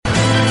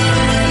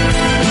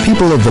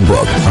People of the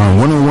Book on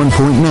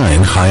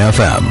 101.9 High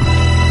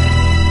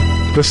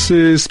FM. This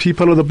is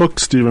People of the Book.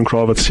 Stephen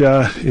Kravitz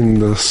here in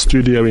the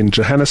studio in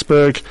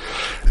Johannesburg.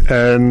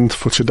 And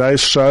for today's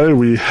show,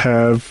 we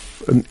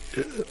have an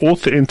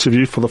author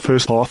interview for the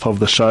first half of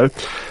the show.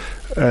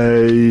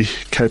 A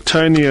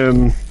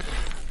Capetonian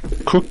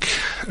cook,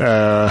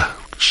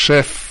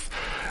 chef,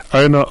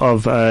 owner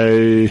of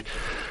a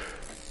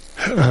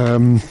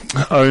now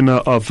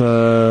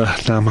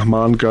my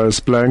mind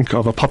goes blank,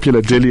 of a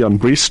popular deli on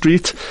Bree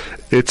Street.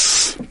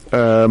 It's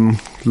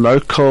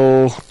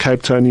local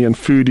Capetonian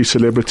foodie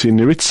celebrity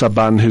Nirit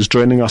Saban, who's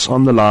joining us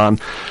on the line.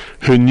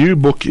 Her new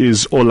book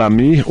is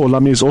Olami.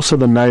 Olami is also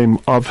the name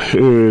of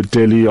her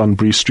deli on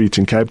Bree Street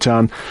in Cape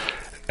Town.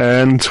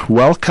 And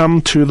welcome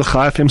to the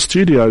High FM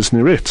studios,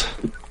 Nirit.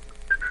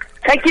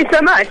 Thank you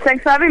so much.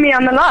 Thanks for having me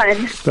on the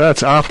line.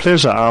 That's our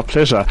pleasure, our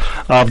pleasure.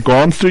 I've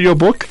gone through your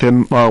book,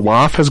 then my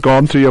wife has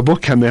gone through your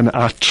book, and then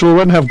our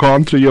children have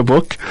gone through your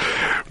book,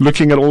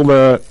 looking at all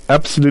the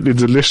absolutely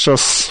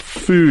delicious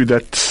food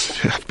that's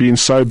been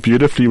so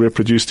beautifully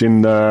reproduced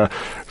in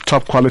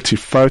top quality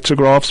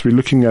photographs. We're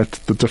looking at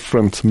the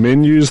different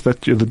menus, the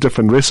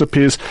different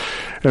recipes,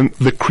 and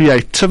the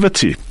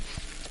creativity.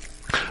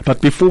 But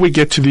before we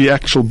get to the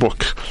actual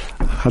book,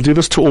 I do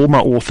this to all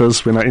my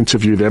authors when I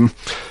interview them.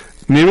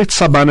 Nirit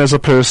Saban as a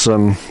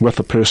person with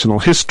a personal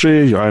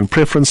history, your own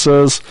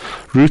preferences,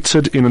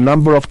 rooted in a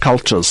number of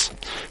cultures.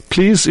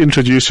 Please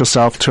introduce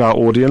yourself to our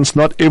audience.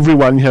 Not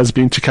everyone has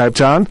been to Cape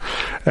Town,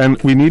 and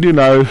we need to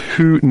know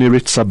who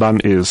Nirit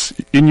Saban is.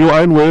 In your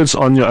own words,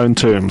 on your own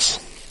terms.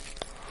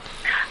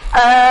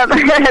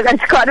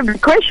 That's quite a big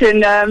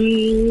question.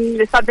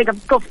 There's something I'm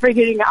still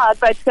figuring out,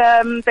 but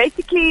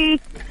basically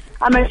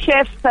I'm a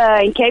chef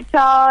in Cape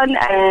Town,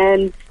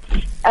 and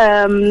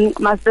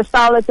the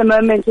style at the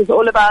moment is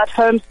all about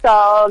home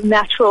style,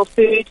 natural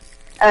food,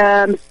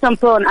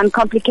 simple and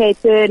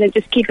uncomplicated, and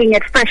just keeping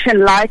it fresh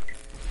and light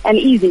and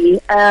easy.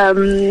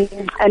 And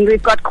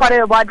we've got quite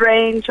a wide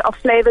range of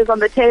flavors on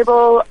the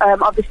table,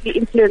 obviously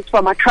influenced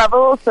from our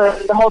travel. So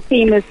the whole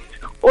theme is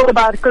all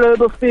about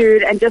global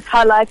food and just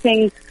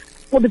highlighting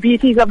all the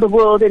beauties of the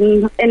world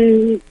in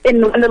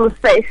one little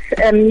space,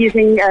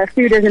 using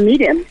food as a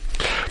medium.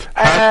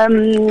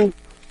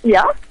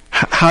 Yeah.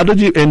 How did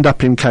you end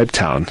up in Cape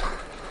Town?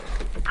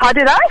 How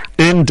did I?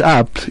 End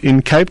up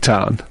in Cape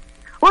Town?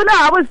 Well, no,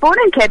 I was born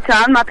in Cape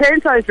Town. My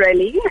parents are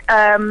Israeli,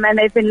 and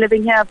they've been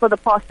living here for the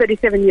past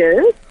 37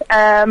 years.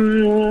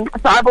 So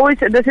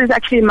this is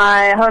actually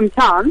my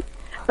hometown.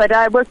 But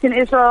I worked in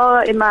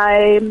Israel in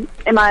my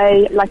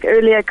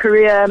earlier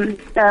career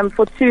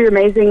for two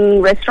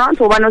amazing restaurants.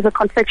 Well, one was a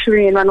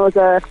confectionery and one was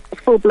a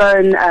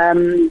full-blown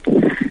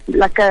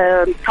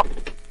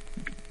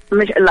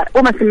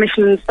almost a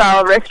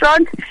Michelin-style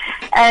restaurant,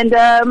 and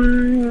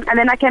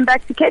then I came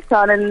back to Cape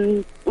Town,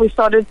 and we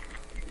started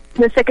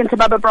the second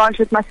Tababa branch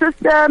with my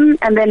sister,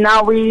 and then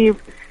now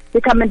we've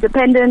become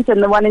independent,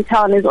 and the one in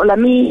town is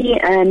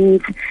Olami,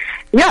 and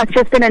yeah, it's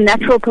just been a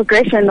natural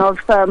progression of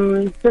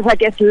just, I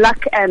guess,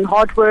 luck and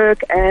hard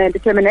work and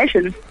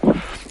determination.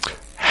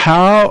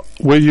 How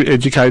were you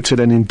educated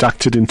and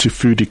inducted into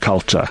foodie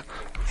culture?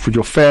 For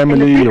your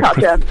family?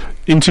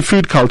 Into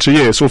food culture,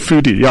 yes, or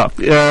foodie, yeah.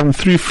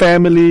 Through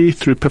family,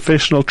 through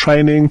professional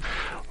training,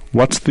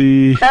 what's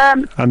the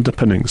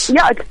underpinnings?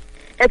 Yeah,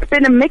 it's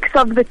been a mix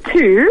of the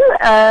two.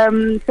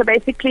 So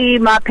basically,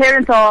 my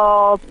parents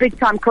are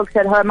big-time cooks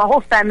at home. My whole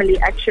family,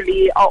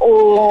 actually, are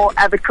all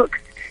avid cooks.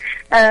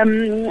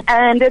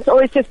 And it's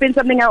always just been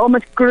something I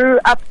almost grew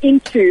up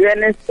into,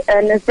 and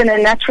it's been a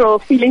natural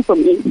feeling for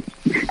me.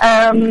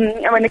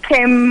 And when it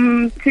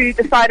came to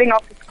deciding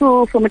after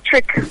school for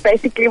matric,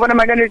 basically what am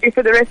I going to do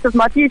for the rest of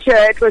my future,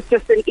 it was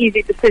just an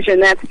easy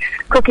decision that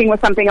cooking was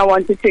something I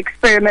wanted to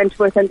experiment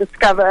with and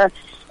discover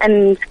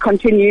and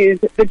continue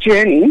the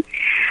journey.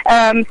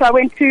 So I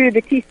went to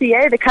the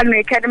TCA, the Culinary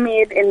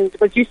Academy, it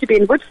was used to be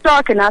in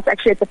Woodstock, and now it's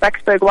actually at the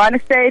Backsburg Wine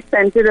Estates,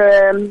 and did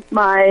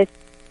my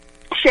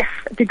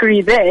chef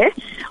degree there.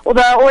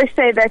 Although I always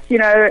say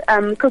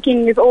that,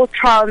 cooking is all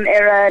trial and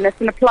error, and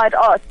it's an applied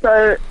art,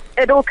 so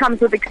it all comes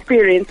with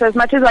experience. So as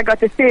much as I got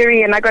the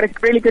theory and I got a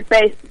really good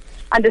base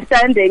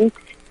understanding,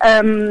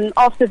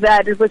 after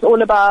that it was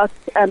all about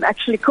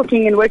actually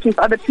cooking and working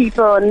for other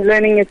people and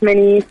learning as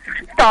many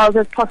styles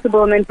as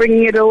possible, and then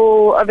bringing it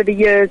all over the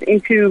years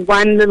into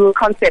one little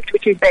concept,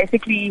 which is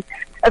basically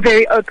a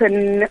very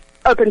open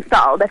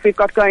style that we've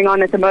got going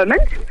on at the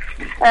moment.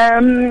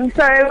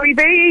 So we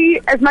very,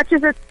 as much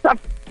as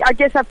I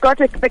guess I've got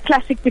the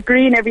classic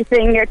degree and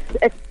everything,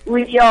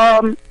 we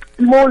are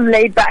more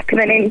laid back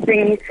than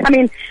anything. I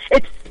mean,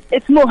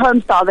 it's more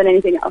home style than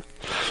anything else.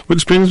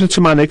 Which brings me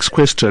to my next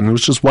question,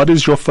 which is, what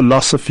is your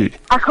philosophy?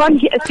 I can't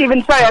hear,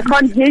 Stephen, sorry, I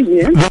can't hear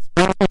you.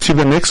 To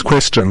the next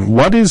question,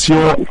 what is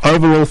your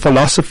overall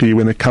philosophy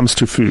when it comes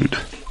to food?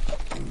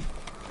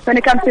 When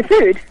it comes to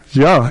food?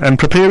 Yeah, and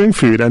preparing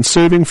food and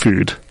serving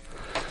food.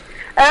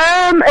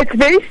 It's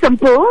very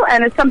simple,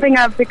 and it's something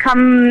I've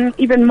become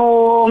even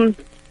more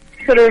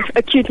sort of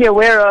acutely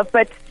aware of,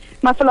 but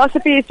my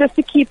philosophy is just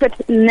to keep it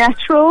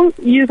natural,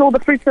 use all the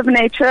fruits of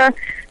nature,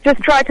 just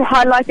try to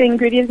highlight the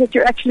ingredients that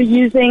you're actually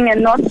using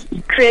and not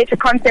create a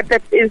concept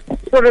that is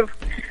sort of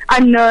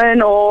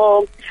unknown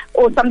or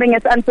something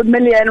that's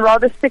unfamiliar, and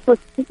rather stick with,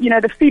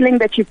 the feeling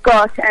that you've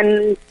got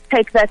and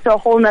take that to a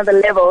whole nother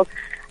level.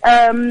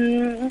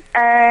 And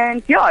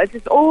it's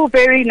just all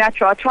very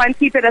natural. I try and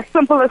keep it as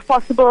simple as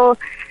possible,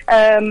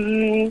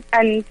 and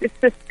just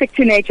stick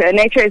to nature.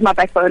 Nature is my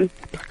backbone.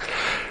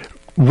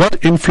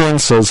 What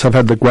influences have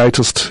had the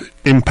greatest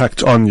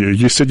impact on you?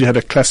 You said you had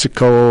a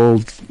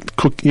classical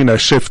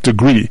chef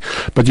degree,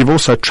 but you've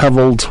also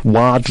travelled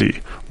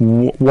widely.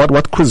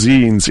 What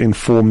cuisines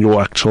inform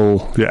your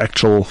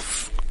actual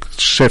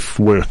chef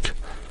work?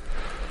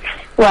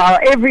 Well,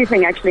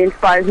 everything actually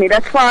inspires me.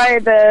 That's why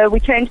we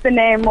changed the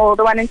name, or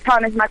the one in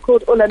town is now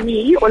called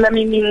Olami.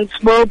 Olami means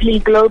worldly,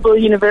 global,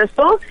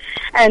 universal.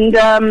 And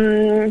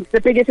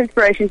the biggest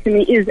inspiration to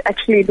me is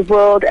actually the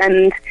world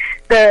and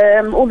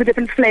all the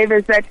different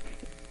flavors that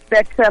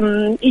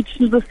each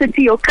little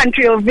city or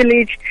country or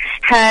village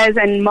has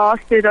and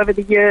mastered over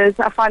the years.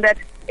 I find that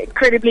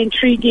incredibly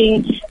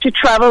intriguing to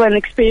travel and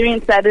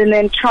experience that, and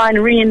then try and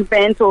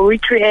reinvent or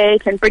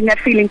recreate and bring that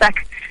feeling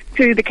back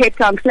to the Cape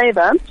Town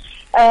flavor.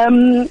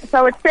 So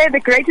I would say the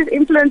greatest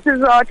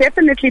influences are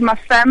definitely my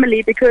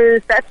family,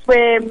 because that's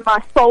where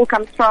my soul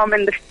comes from,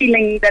 and the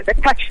feeling, that the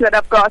touch that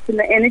I've got and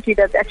the energy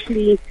that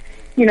actually,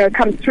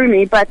 comes through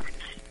me. But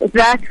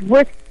that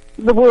with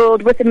the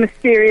world, with the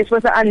mysterious,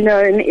 with the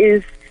unknown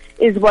is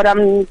what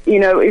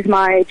is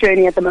my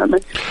journey at the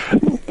moment.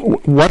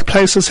 What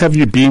places have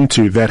you been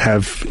to that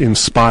have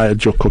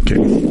inspired your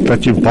cooking,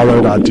 that you've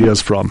borrowed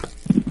ideas from?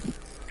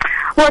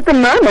 Well, at the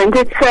moment,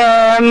 it's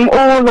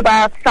all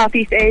about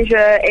Southeast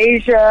Asia,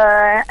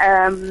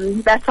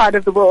 that side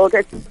of the world.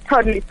 It's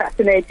totally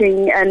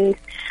fascinating. And,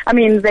 I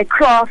mean, their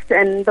craft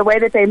and the way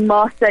that they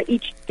master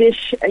each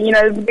dish.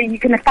 You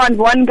can find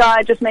one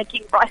guy just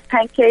making rice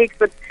pancakes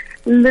with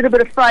a little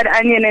bit of fried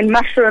onion and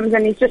mushrooms,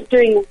 and he's just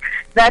doing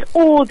that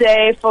all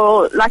day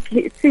for,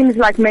 it seems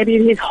like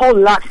maybe his whole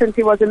life since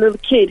he was a little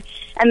kid.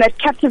 And that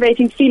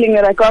captivating feeling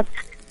that I got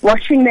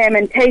watching them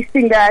and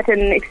tasting that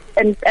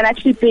and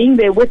actually being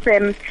there with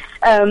them,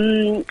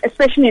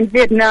 especially in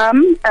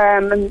Vietnam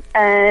and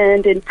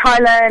in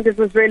Thailand, it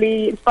was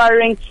really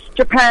inspiring.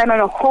 Japan on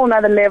a whole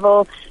nother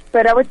level.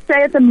 But I would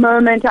say at the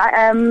moment I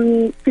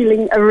am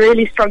feeling a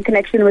really strong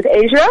connection with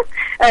Asia,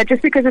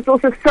 just because it's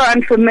also so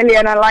unfamiliar,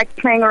 and I like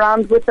playing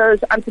around with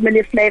those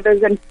unfamiliar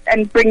flavors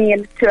and bringing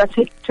it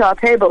to our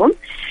table.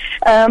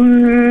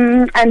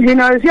 And who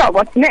knows,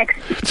 what's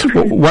next?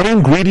 What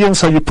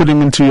ingredients are you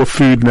putting into your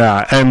food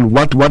now, and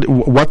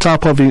what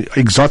type of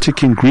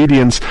exotic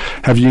ingredients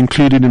have you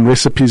included in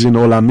recipes in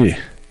Olami?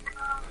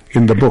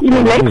 In the book? You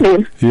mean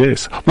lately?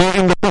 Yes. Well,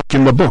 in the book.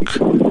 In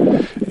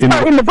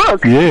the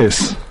book?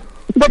 Yes.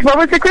 But what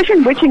was the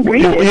question? Which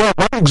ingredients? Yeah,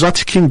 what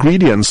exotic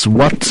ingredients?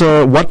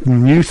 What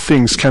new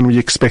things can we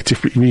expect?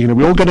 If we're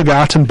all going to go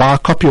out and buy a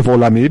copy of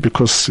Olami,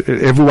 because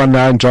everyone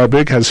now in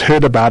Joburg has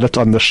heard about it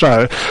on the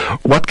show.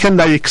 What can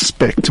they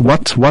expect?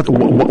 What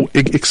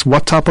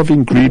type of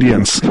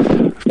ingredients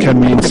can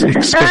we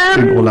expect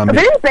in Olami?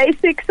 Very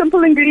basic,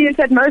 simple ingredients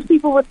that most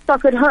people would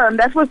stock at home.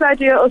 That was the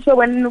idea also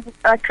when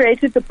I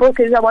created the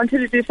book, is I wanted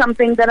to do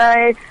something that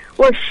I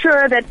was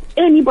sure that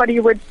anybody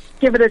would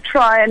give it a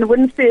try and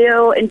wouldn't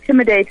feel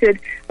intimidated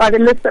by the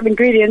list of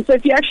ingredients. So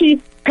if you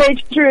actually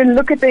page through and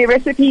look at the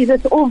recipes,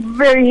 it's all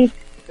very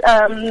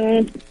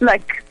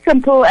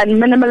simple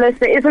and minimalist.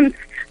 There isn't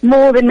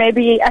more than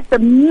maybe at the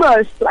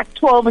most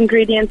 12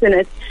 ingredients in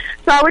it.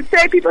 So I would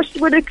say people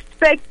would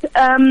expect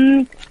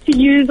to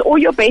use all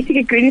your basic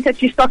ingredients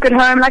that you stock at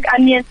home, like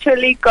onion,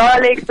 chili,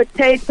 garlic,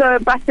 potato,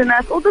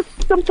 butternut, all the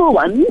simple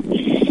ones,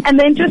 and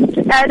then just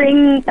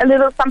adding a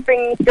little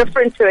something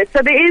different to it.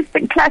 So there is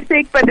the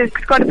classic, but it's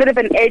got a bit of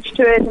an edge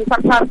to it, and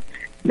sometimes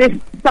there's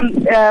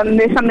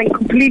something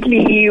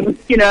completely,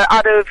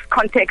 out of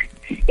context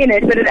in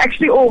it, but it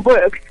actually all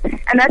works.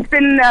 And that's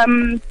been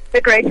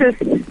the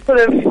greatest sort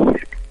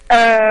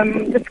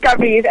of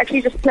discovery, is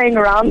actually just playing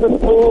around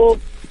with all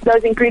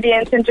those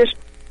ingredients and just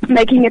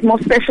making it more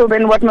special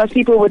than what most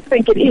people would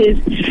think it is,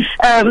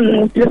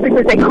 just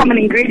because they're common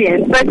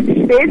ingredients. But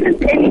there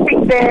isn't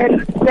anything there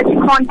that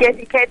you can't get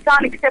in Cape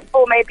Town, except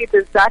for maybe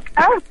the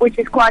zata, which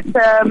is quite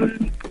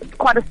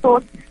a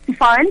source to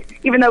find,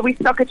 even though we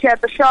stock it here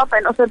at the shop,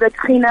 and also the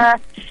trina.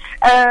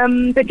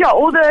 But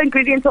all the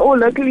ingredients are all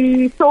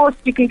locally sourced.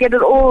 You can get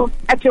it all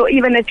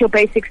even at your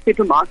basic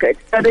supermarket.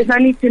 So there's no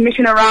need to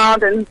mission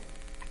around and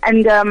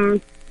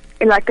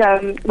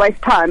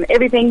waste time.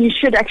 Everything you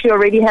should actually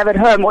already have at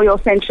home, all your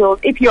essentials,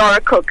 if you are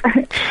a cook.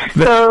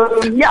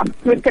 So,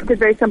 we've kept it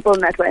very simple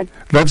in that way.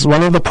 That's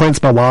one of the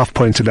points my wife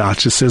pointed out.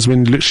 She says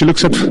when she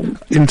looks at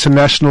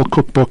international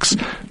cookbooks,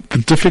 the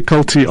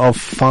difficulty of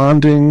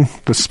finding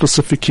the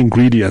specific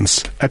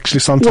ingredients actually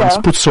sometimes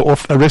puts you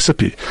off a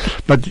recipe.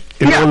 But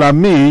in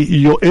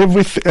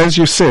Olami, as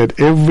you said,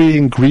 every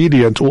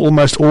ingredient or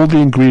almost all the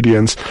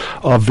ingredients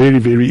are very,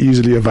 very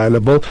easily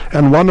available,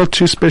 and one or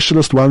two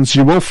specialist ones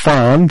you will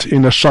find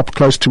in a shop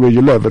close to where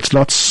you live. It's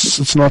not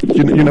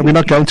we're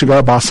not going to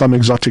go buy some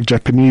exotic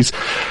Japanese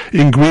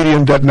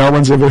ingredient that no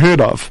one's ever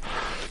heard of.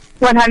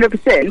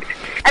 100%.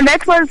 And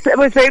that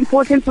was very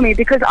important for me,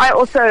 because I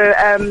also,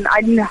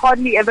 I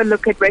hardly ever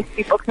look at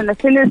recipe books, and as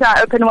soon as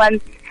I open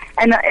one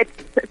and it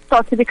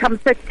starts to become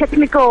so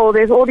technical,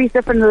 there's all these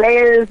different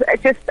layers,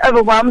 it just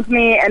overwhelms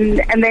me,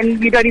 and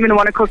then you don't even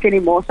want to cook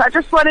anymore. So I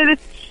just wanted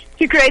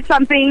to create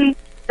something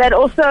that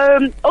also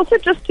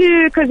just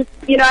to, because,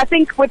 I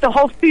think with the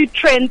whole food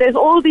trend, there's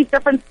all these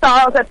different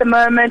styles at the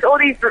moment, all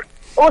these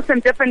awesome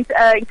different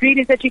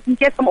ingredients that you can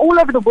get from all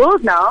over the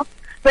world now,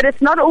 but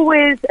it's not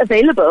always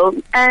available.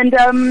 And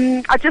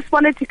I just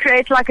wanted to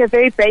create like a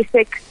very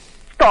basic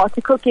start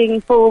to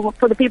cooking for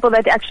the people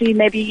that actually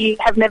maybe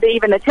have never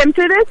even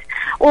attempted it,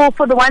 or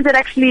for the ones that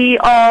actually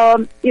are,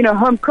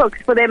 home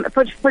cooks, for them,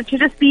 for to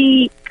just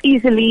be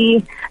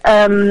easily,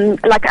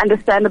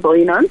 understandable,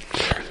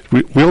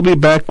 We'll be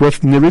back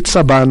with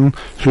Niritza Ban,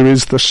 who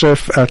is the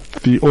chef at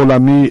the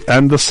Olami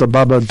and the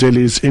Sababa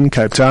delis in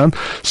Cape Town,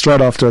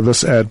 straight after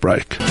this ad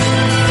break.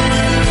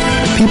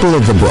 People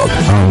of the Book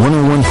on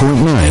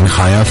 101.9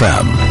 High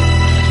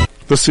FM.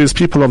 This is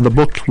People of the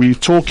Book. We're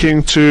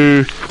talking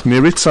to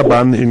Niritza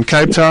Ban in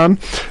Cape Town,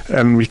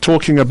 and we're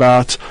talking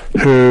about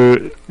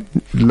her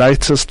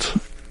latest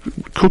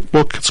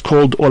cookbook. It's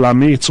called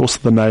Olami. It's also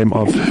the name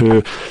of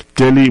her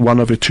deli, one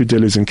of her two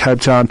delis in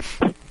Cape Town.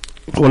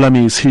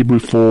 Olami is Hebrew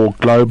for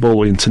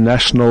global,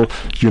 international,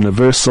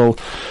 universal,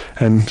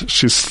 and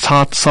she's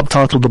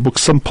subtitled the book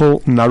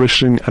Simple,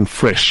 Nourishing and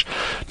Fresh.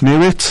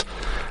 Nirit,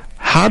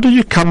 how do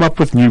you come up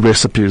with new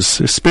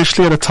recipes,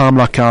 especially at a time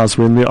like ours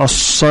when there are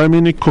so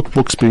many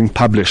cookbooks being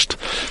published?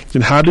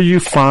 And how do you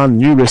find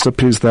new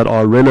recipes that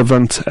are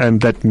relevant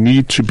and that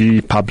need to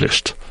be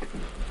published?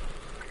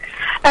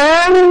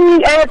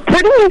 I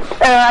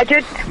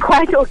did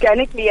quite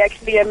organically,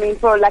 actually,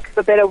 for lack of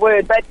a better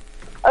word. But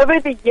over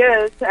the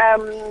years,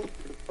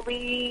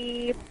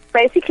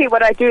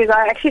 what I do is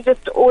I actually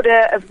just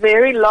order a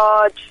very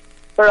large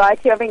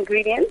variety of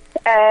ingredients,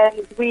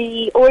 and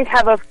we always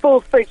have a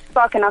full fridge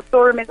stock, and our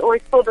storeroom is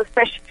always full of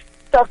fresh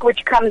stock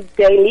which comes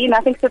daily.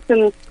 Nothing sits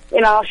in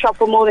our shop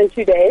for more than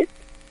 2 days,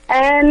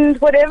 and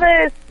whatever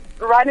is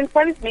right in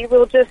front of me,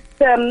 we'll just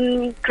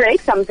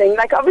create something.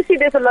 Like, obviously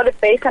there's a lot of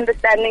base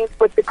understandings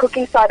with the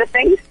cooking side of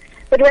things,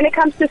 but when it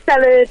comes to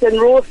salads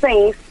and raw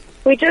things,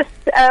 we just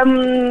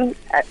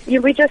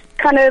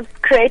kind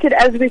of create it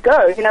as we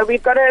go.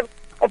 We've got a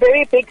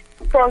very big,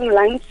 strong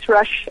lunch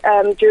rush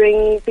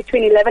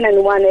between 11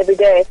 and 1 every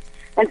day,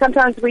 and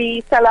sometimes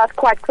we sell out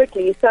quite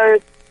quickly. So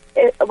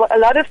a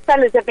lot of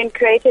salads have been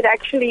created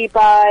actually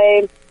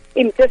by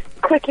just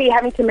quickly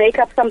having to make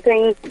up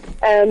something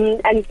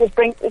and just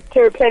bring to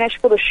replenish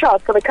for the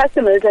shop, for the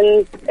customers,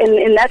 and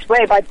in that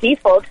way, by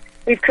default,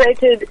 we've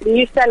created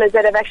new salads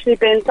that have actually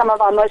been some of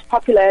our most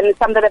popular, and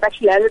some that have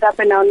actually ended up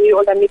in our new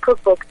Olami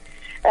cookbook.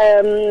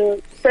 So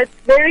it's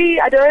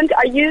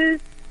I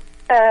use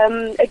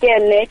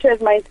again, nature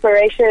as my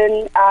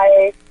inspiration.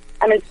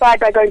 I'm inspired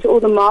by going to all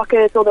the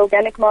markets, all the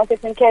organic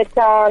markets in Cape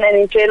Town, and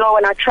in general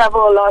when I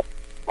travel a lot,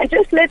 and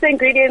just let the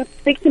ingredients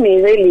speak to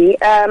me, really,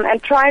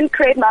 and try and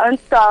create my own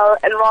style,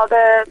 and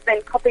rather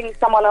than copying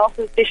someone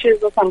else's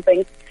dishes or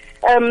something.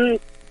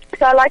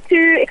 So I like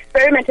to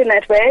experiment in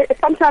that way.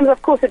 Sometimes,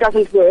 of course, it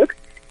doesn't work,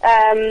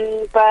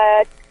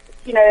 but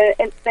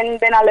and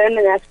then I learn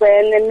in that way,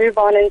 and then move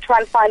on and try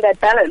and find that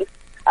balance.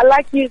 I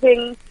like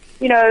using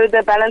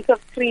the balance of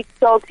sweet,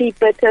 salty,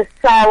 bitter,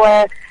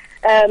 sour,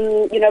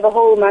 the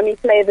whole umami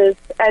flavors,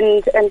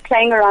 and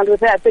playing around with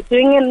that, but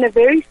doing it in a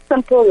very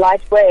simple,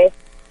 light way,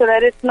 so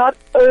that it's not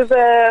so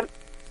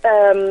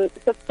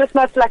it's just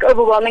not like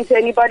overwhelming to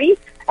anybody,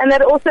 and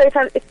that also if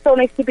it still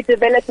needs to be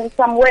developed in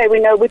some way, we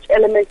know which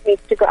element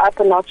needs to go up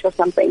a notch or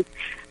something.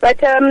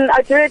 But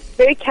I do it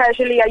very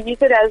casually. I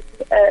use it as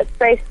a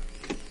space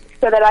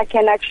so that I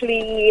can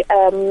actually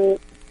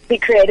be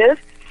creative.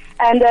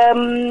 And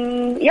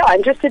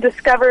and just to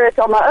discover it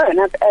on my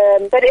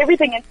own. But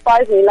everything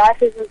inspires me.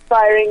 Life is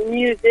inspiring.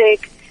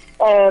 Music,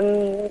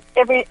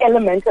 every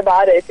element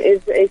about it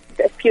is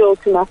a fuel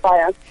to my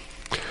fire.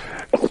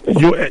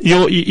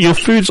 Your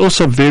food's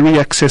also very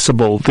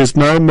accessible. There's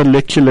no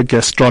molecular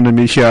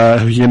gastronomy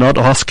here. You're not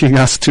asking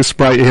us to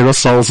spray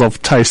aerosols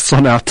of tastes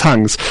on our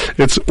tongues.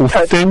 It's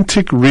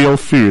authentic, real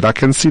food. I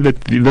can see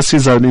that this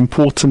is an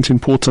important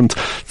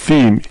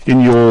theme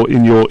in your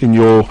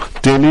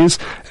delis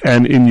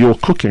and in your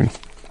cooking.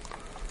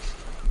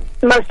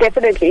 Most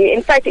definitely.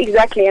 In fact,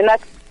 exactly. And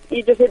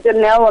you just hit the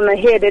nail on the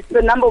head. It's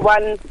the number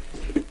one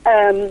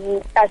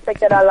aspect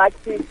that I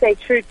like to stay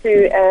true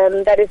to,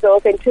 that is the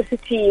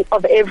authenticity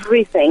of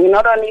everything,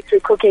 not only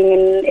through cooking,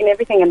 in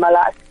everything in my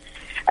life.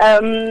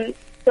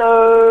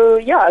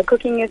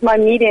 Cooking is my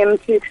medium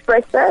to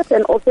express that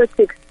and also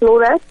to explore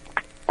that.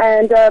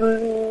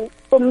 And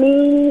for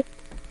me,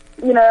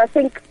 you know, I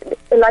think,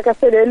 like I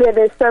said earlier,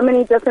 there's so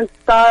many different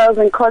styles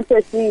and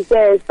concepts these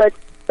days, but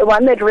the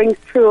one that rings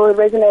true or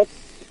resonates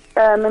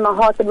in my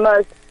heart the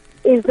most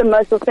is the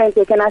most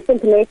authentic. And I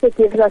think nature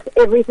gives us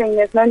everything.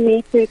 There's no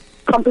need to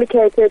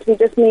complicate it. We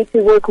just need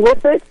to work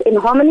with it in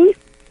harmony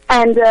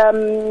and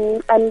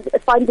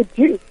find the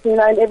juice, you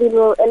know, in every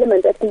little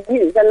element that we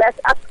use. And that's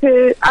up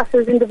to us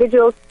as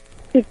individuals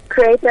to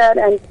create that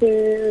and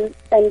to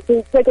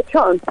take a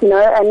chance, you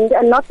know,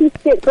 and not be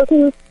scared.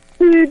 Cooking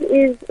food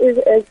is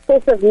a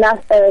source of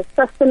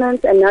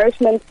sustenance and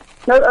nourishment,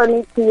 not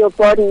only to your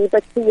body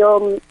but to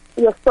your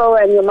soul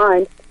and your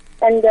mind.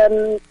 And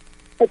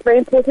it's very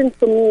important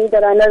for me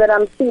that I know that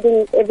I'm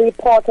feeding every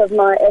part of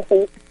my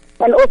essence,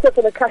 and also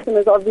for the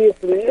customers,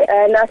 obviously.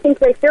 And I think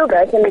they feel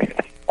that.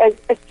 And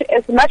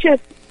as much as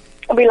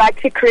we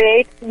like to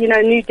create, you know,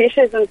 new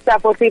dishes and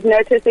stuff, what we've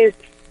noticed is,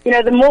 you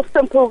know, the more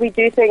simple we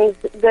do things,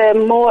 the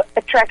more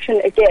attraction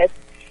it gets.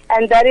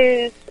 And that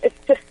is, it's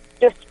just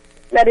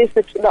that is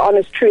the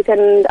honest truth,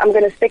 and I'm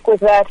going to stick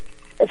with that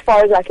as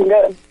far as I can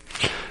go.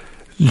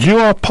 You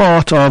are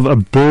part of a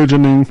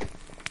burgeoning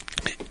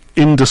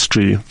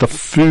industry, the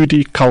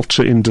foodie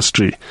culture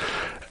industry.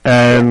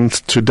 And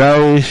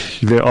today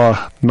there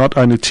are not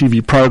only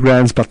TV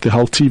programs but the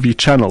whole TV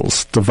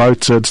channels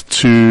devoted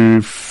to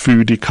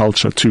foodie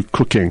culture, to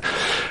cooking.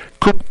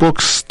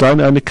 Cookbooks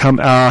don't only come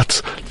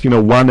out, you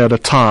know, one at a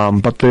time,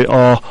 but there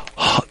are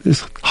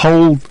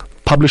whole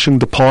publishing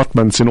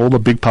departments in all the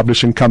big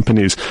publishing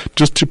companies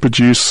just to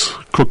produce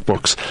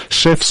cookbooks.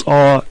 Chefs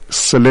are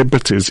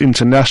celebrities,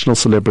 international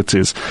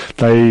celebrities.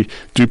 They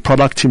do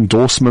product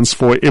endorsements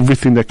for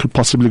everything that could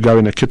possibly go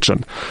in a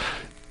kitchen.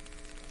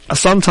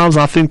 Sometimes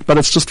I think, but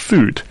it's just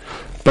food.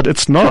 But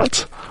it's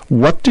not.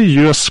 What do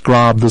you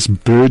ascribe this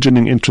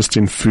burgeoning interest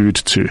in food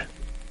to?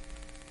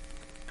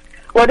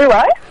 What do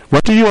I?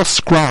 What do you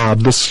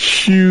ascribe this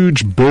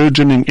huge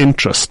burgeoning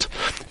interest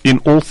in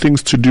all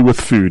things to do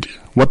with food?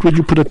 What would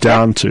you put it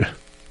down to?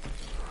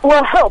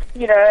 Well, health.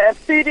 You know,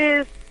 food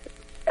is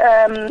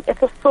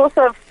it's a source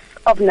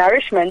of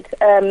nourishment.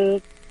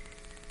 For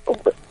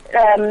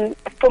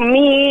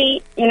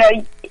me,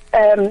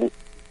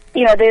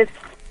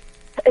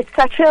 it's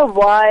such a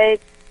wide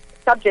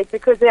subject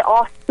because there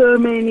are so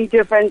many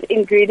different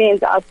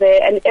ingredients out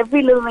there, and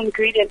every little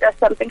ingredient does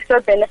something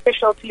so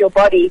beneficial to your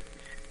body.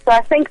 So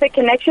I think the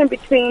connection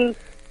between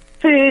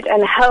food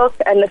and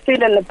health, and the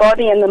food and the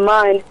body and the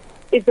mind,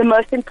 is the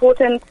most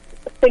important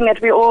thing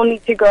that we all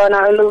need to go on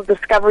our own little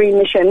discovery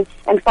mission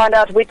and find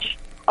out which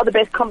are the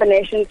best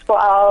combinations for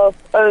our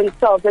own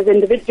selves as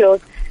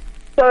individuals.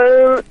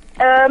 So,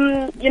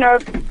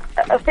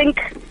 I think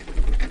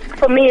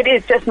for me it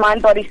is just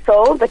mind, body,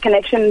 soul, the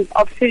connection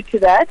of food to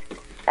that.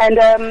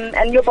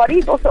 And your body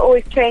is also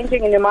always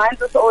changing, and your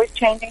mind's also always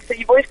changing. So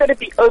you've always got to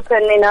be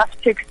open enough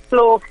to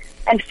explore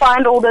and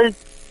find all those,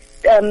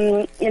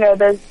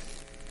 those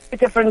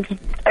different,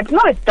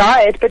 not a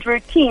diet, but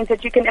routines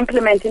that you can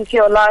implement into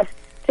your life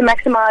to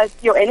maximize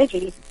your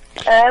energy.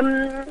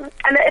 And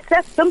it's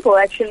that simple,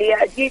 actually.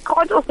 You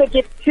can't also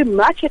give too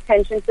much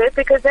attention to it,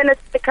 because then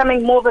it's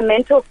becoming more of a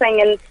mental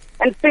thing.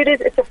 And food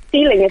it's a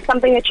feeling. It's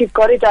something that you've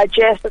got to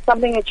digest. It's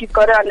something that you've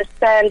got to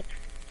understand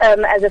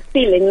as a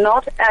feeling,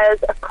 not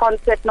as a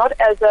concept, not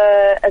as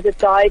a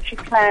dietary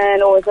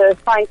plan or as a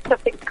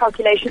scientific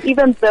calculation.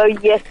 Even though,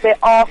 yes, there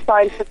are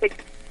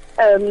scientific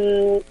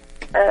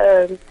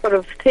sort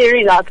of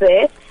theories out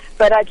there,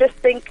 but I just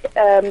think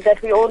that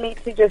we all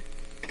need to just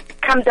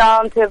come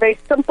down to a very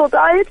simple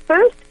diet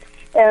first,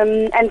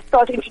 and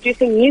start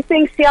introducing new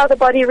things, see how the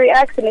body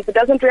reacts, and if it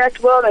doesn't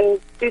react well, then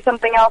do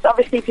something else.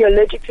 Obviously, if you're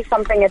allergic to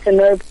something, it's a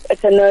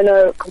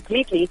no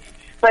completely.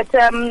 But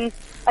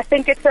I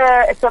think it's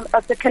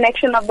a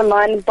connection of the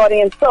mind,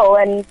 body, and soul,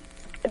 and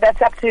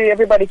that's up to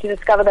everybody to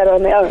discover that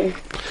on their own.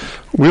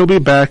 We'll be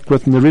back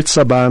with Nirit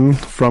Saban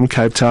from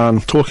Cape Town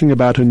talking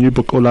about her new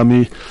book,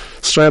 Olami,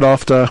 straight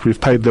after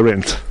we've paid the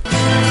rent.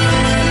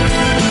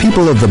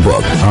 People of the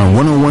Book on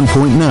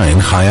 101.9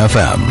 High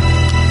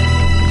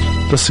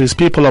FM. This is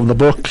People of the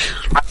Book.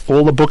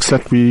 All the books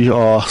that we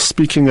are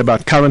speaking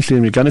about currently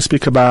and we're going to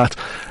speak about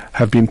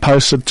have been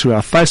posted to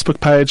our Facebook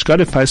page. Go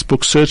to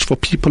Facebook, search for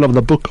People of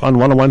the Book on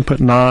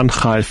 101.9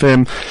 High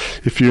FM.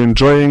 If you're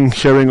enjoying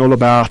hearing all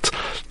about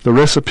the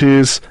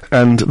recipes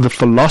and the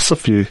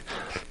philosophy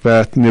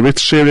that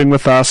Nirit's sharing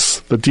with us,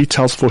 the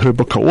details for her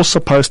book are also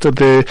posted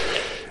there.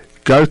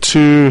 Go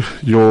to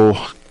your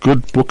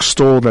good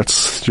bookstore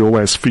that's you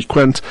always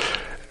frequent.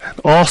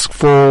 Ask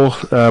for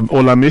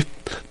Olami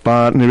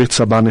by Nirit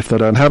Saban. If they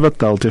don't have it,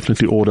 they'll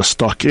definitely order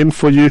stock in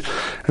for you,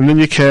 and then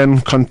you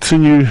can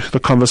continue the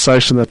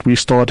conversation that we're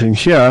starting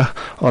here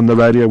on the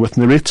radio with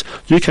Nirit.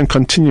 You can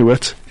continue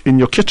it in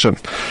your kitchen.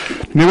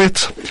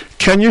 Nirit,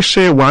 can you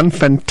share one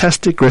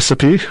fantastic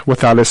recipe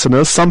with our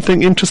listeners?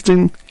 Something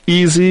interesting,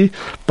 easy,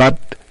 but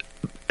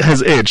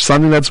has edge,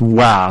 something that's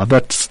wow,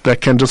 that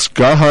can just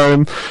go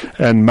home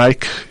and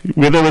make,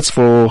 whether it's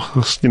for,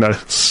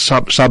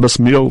 Shabbos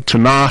meal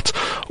tonight,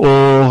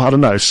 or I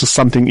don't know, it's just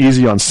something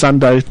easy on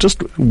Sunday,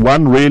 just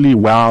one really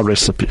wow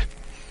recipe.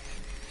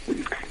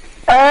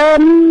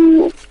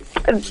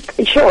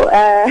 Sure.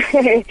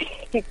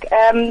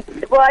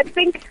 Well, I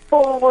think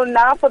for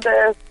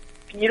the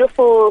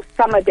beautiful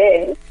summer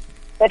day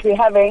that we're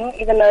having,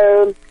 even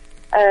though,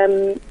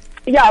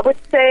 I would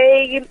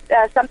say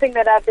something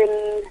that I've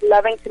been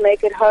loving to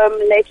make at home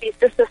lately is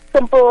just a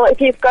simple, if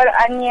you've got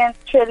onions,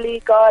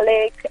 chili,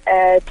 garlic,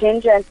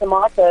 ginger and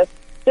tomato,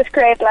 just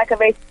create like a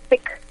very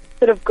thick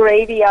sort of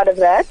gravy out of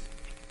that.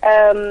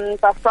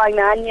 By frying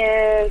the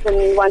onions,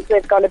 and once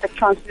they've got a bit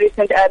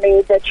translucent,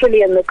 adding the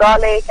chili and the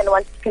garlic, and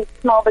once you can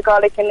smell the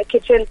garlic in the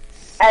kitchen,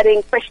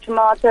 adding fresh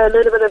tomato, a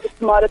little bit of the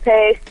tomato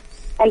paste,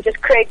 and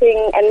just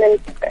creating, and then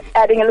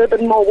adding a little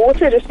bit more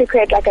water just to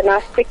create like a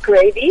nice thick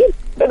gravy.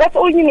 So that's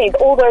all you need,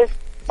 all those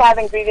 5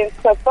 ingredients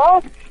so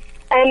far.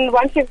 And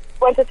once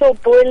it's all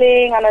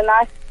boiling on a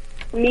nice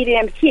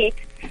medium heat,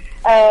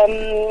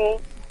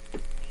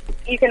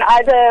 you can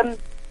either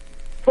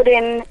put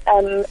in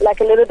like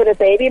a little bit of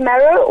baby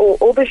marrow or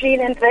aubergine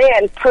in there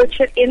and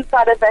poach it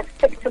inside of that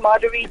thick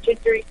tomatoey,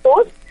 gingery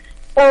sauce.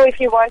 Or if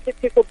you wanted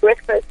to for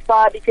breakfast,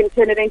 you can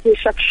turn it into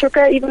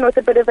shakshuka, even with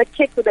a bit of a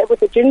kick with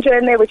the ginger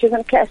in there, which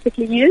isn't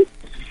classically used.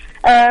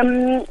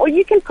 Or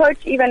you can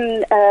poach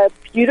even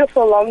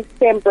beautiful long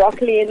stem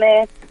broccoli in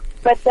there.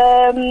 But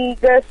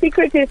the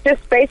secret is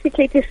just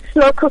basically to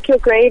slow cook your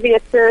gravy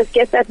to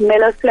get that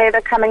mellow flavor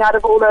coming out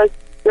of all those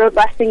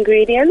robust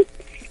ingredients.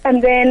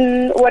 And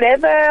then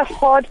whatever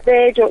hard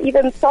veg or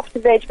even soft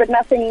veg, but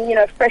nothing,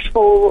 fresh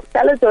for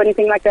salads or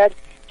anything like that,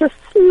 just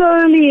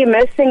slowly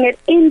immersing it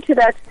into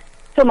that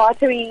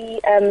tomatoey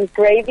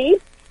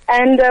gravy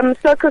and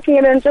slow cooking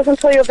it in just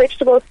until your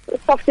vegetables are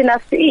soft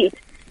enough to eat.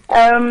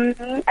 And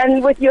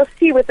you'll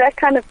see with that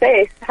kind of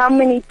base how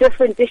many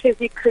different dishes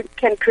you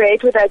can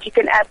create with that. You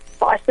can add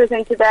spices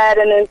into that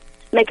and then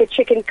make a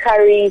chicken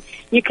curry.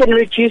 You can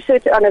reduce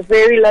it on a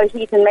very low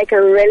heat and make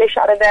a relish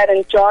out of that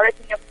and jar it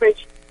in your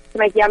fridge to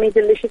make yummy,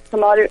 delicious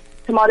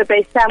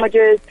tomato-based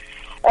sandwiches.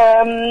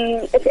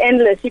 It's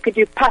endless. You could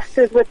do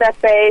pastas with that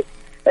base.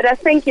 But I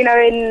think, in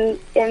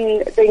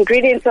the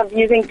ingredients of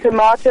using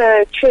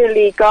tomato,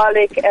 chili,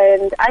 garlic,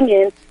 and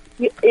onion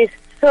is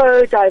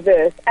so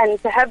diverse. And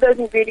to have those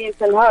ingredients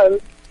in home,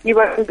 you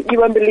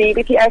won't believe,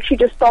 if you actually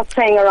just start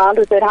playing around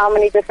with it, how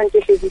many different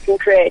dishes you can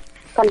create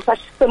from such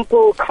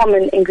simple,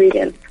 common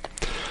ingredients.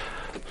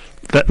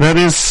 That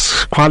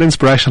is quite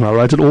inspirational. I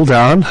wrote it all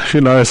down. Who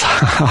knows?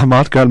 I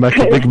might go and make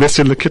a big mess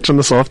in the kitchen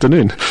this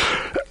afternoon.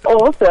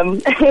 Awesome.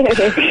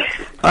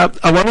 I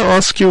want to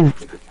ask you,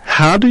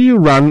 how do you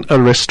run a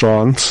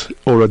restaurant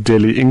or a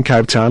deli in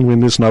Cape Town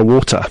when there's no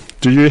water?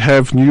 Do you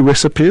have new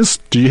recipes?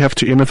 Do you have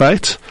to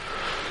innovate?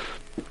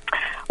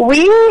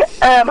 We,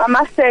 I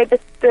must say,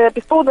 that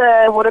before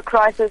the water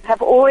crisis,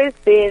 have always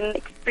been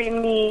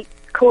extremely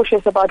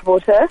cautious about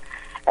water.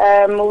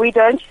 We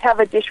don't have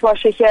a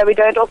dishwasher here. We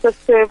don't also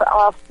serve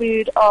our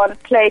food on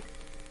plates.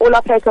 All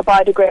our plates are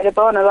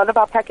biodegradable, and a lot of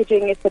our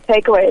packaging is for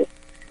takeaways.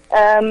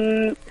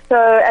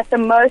 So at the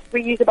most,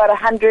 we use about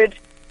 200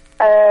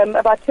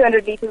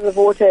 liters of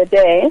water a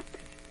day.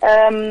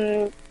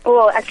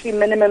 Well, actually,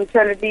 minimum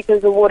 200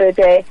 liters of water a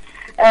day.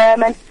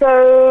 And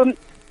so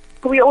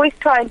we always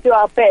try and do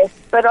our best,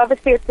 but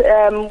obviously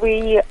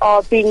we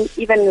are being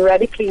even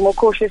radically more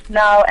cautious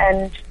now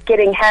and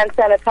getting hand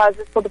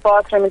sanitizers for the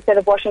bathroom instead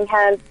of washing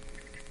hands,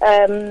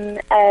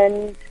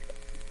 and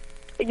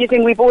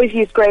we've always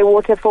used grey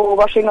water for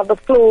washing of the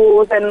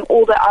floors and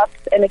all the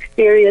ups and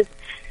exteriors.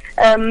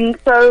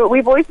 So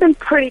we've always been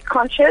pretty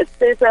conscious.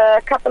 There's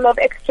a couple of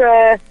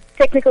extra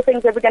technical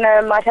things that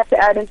we're might have to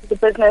add into the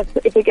business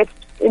if it gets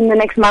in the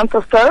next month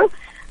or so.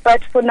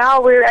 But for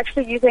now, we're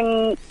actually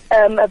using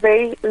a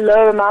very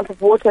low amount of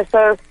water.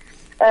 So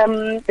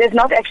there's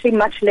not actually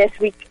much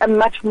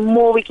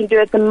more we can do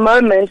at the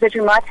moment, but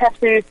we might have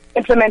to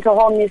implement a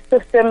whole new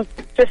system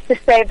just to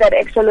save that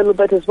extra little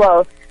bit as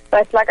well.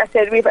 But like I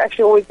said, we've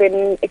actually always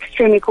been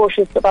extremely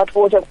cautious about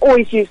water. We've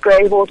always used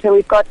grey water.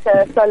 We've got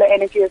solar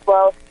energy as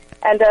well.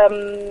 And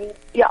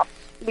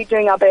we're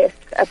doing our best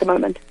at the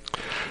moment.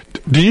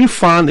 Do you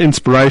find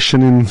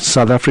inspiration in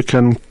South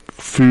African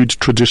food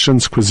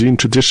traditions, cuisine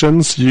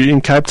traditions? You're in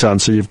Cape Town,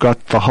 so you've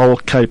got the whole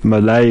Cape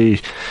Malay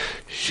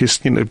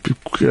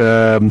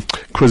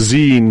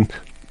cuisine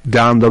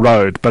down the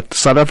road, but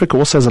South Africa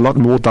also has a lot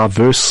more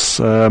diverse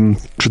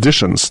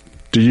traditions.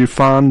 Do you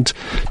find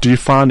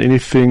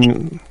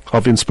anything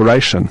of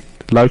inspiration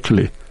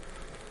locally?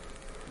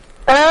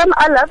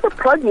 I love the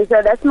produce.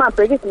 That's my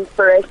biggest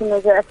inspiration.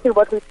 Is actually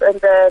what we've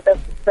the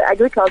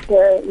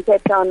agriculture in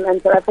Cape Town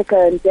and South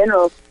Africa in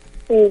general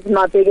is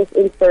my biggest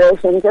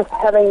inspiration. Just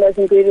having those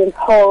ingredients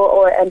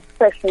whole and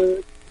fresh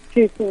and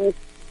juicy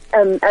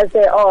as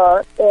they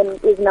are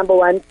is number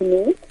one to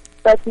me.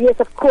 But yes,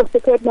 of course,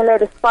 the Cape Malay,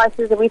 the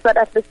spices, and we've got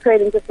Atlas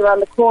Trading just around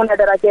the corner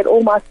that I get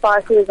all my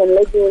spices and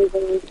legumes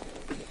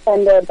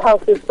and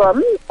pulses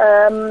from.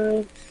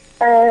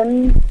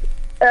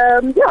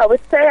 I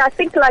would say, I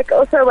think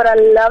also what I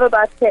love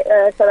about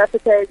South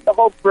Africa is the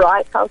whole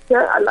braai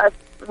culture. I love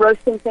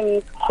roasting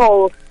things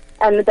whole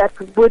and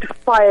that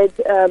wood-fired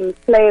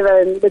flavor,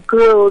 and the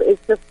grill is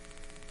just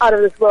out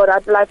of this world.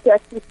 I'd like to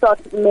actually start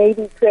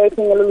maybe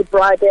creating a little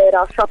braai there at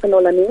our shop in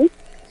Olamie,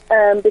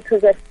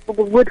 because that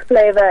wood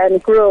flavor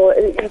and grill,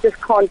 you just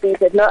can't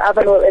beat it. No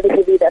oven will ever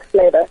give you that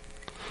flavor.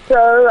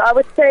 So I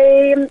would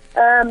say,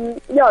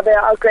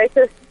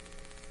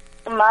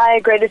 my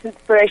greatest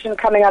inspiration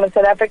coming out of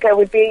South Africa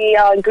would be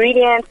our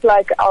ingredients,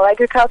 like our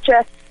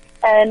agriculture,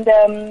 and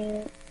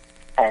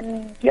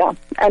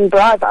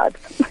braai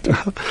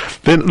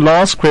vibes. Then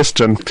last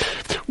question.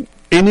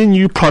 Any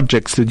new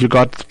projects that you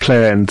got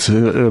planned?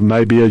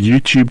 Maybe a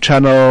YouTube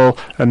channel,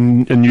 a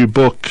new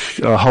book,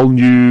 a whole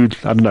new,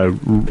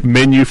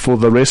 menu for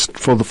the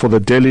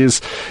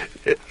delis.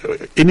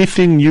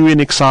 Anything new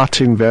and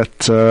exciting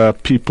that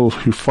people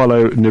who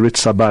follow Nurit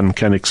Saban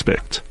can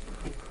expect?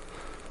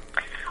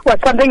 What,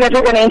 something that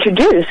we're going to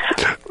introduce?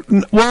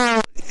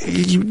 Well,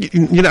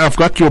 I've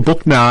got your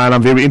book now, and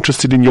I'm very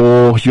interested in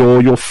your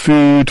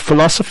food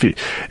philosophy.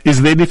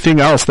 Is there anything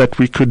else that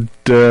we could?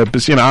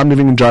 I'm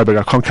living in Joburg.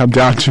 I can't come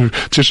down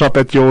to shop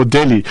at your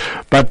deli.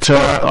 But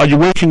are you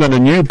working on a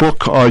new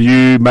book? Are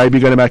you maybe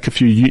going to make a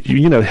few?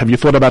 Have you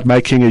thought about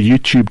making a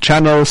YouTube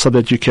channel so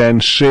that you can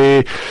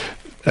share?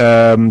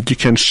 You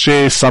can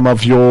share some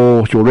of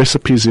your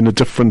recipes in a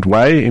different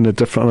way, on a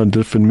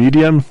different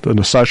medium, on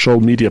a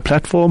social media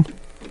platform.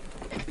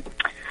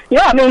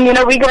 Yeah, I mean,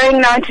 we're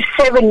going now to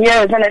 7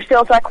 years, and it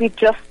feels like we've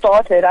just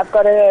started. I've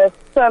got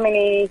so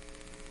many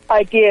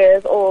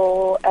ideas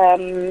or,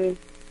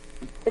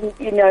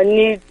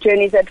 new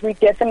journeys that we're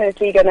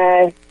definitely going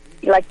to,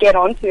 get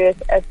onto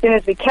as soon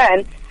as we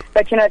can.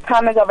 But,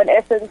 time is of an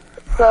essence.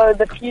 So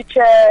the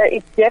future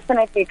is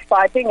definitely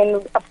exciting.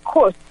 And, of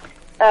course,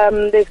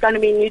 there's going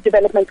to be new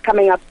developments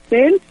coming up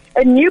soon.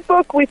 A new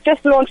book, we've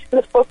just launched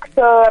this book,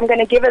 so I'm going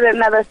to give it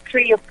another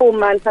 3 or 4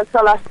 months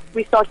until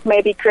we start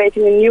maybe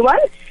creating a new one.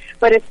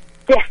 But it's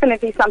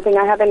definitely something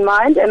I have in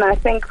mind, and I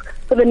think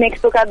for the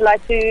next book I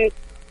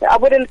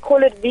wouldn't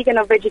call it vegan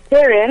or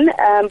vegetarian,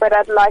 but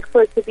I'd like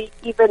for it to be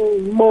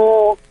even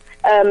more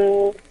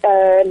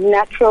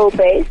natural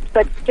based,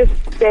 but just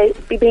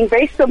being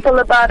very simple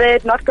about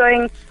it, not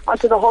going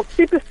onto the whole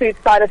superfood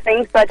side of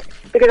things, but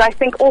because I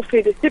think all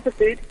food is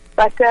superfood.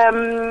 But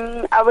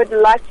I would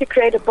like to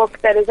create a book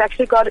that has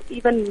actually got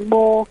even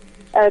more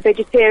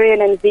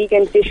vegetarian and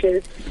vegan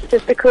dishes,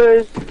 just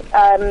because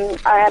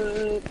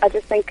I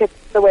just think it's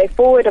the way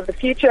forward of the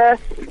future,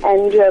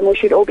 and we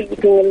should all be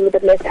eating a little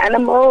bit less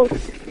animals.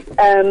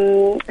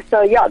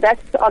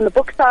 That's on the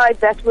book side.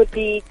 That would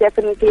be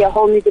definitely a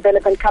whole new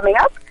development coming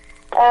up.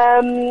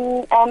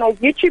 And a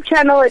YouTube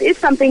channel, it is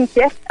something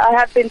I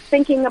have been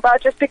thinking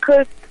about, just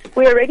because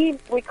we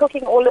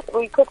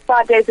cook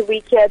 5 days a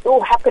week here. It's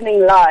all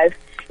happening live.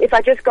 If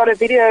I just got a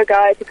video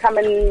guy to come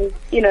and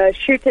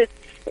shoot it,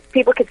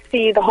 people could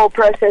see the whole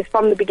process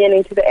from the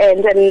beginning to the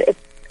end, and it's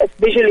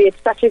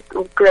such a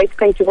great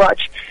thing to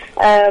watch.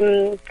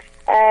 And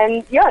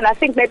I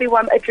think maybe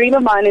a dream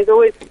of mine is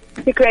always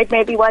to create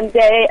maybe one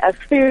day a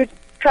food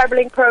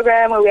traveling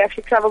program where we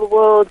actually travel the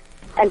world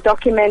and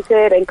document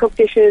it and cook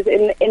dishes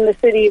in the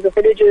cities or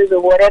villages or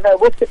whatever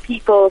with the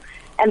people,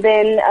 and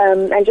then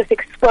and just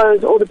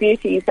expose all the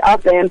beauties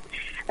out there.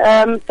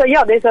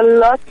 There's a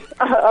lot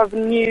of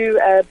new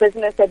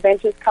business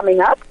adventures coming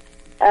up.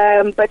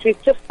 But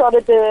we've just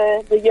started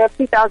the year of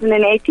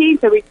 2018,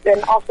 so we've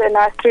been after a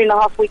nice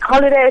 3.5 week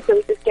holiday, so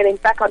we're just getting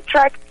back on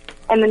track.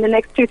 And in the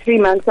next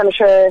 2-3 months, I'm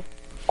sure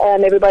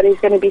everybody's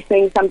going to be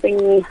seeing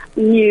something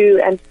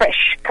new and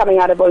fresh coming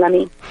out of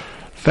Olamie.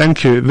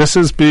 Thank you. This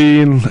has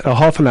been a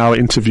half an hour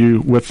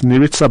interview with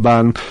Nurit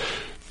Saban,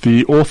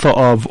 the author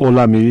of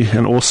Olamie,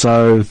 and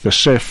also the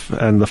chef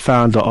and the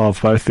founder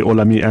of both the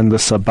Olamie and the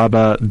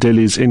Sababa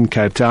delis in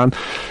Cape Town.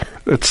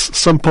 It's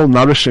simple,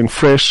 nourishing,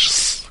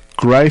 fresh,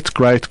 great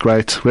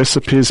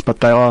recipes, but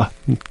they are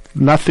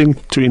nothing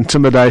to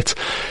intimidate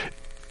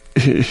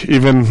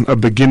even a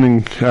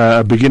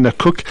beginner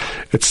cook.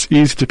 It's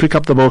easy to pick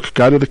up the book,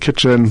 go to the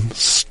kitchen,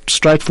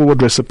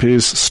 straightforward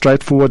recipes,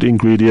 straightforward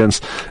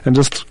ingredients, and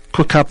just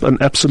cook up an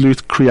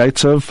absolute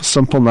creative,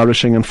 simple,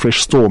 nourishing, and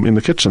fresh storm in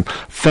the kitchen.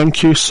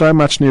 Thank you so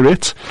much,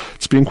 Nurit.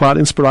 It's been quite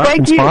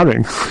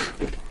inspiring.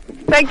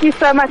 Thank you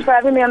so much for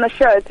having me on the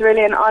show. It's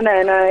really an honor,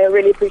 and I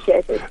really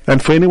appreciate it.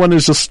 And for anyone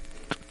who's just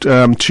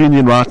tuning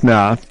in right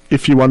now,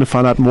 if you want to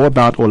find out more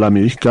about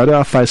Olamie, go to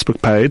our Facebook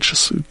page,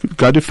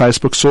 go to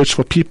Facebook, search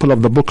for People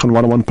of the Book on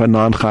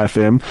 101.9 Chai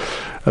FM.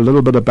 A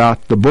little bit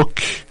about the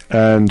book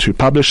and who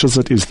publishes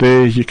it is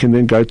there. You can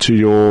then go to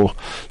your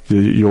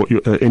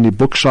any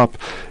bookshop,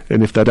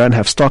 and if they don't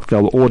have stock,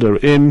 they'll order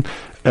in,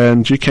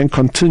 and you can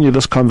continue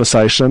this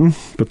conversation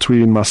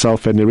between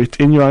myself and Nurit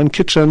in your own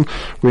kitchen,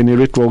 where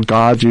Nurit will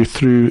guide you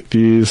through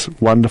these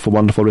wonderful,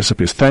 wonderful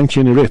recipes. Thank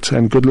you, Nurit,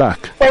 and good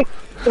luck. Thanks.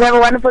 Have a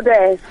wonderful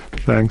day.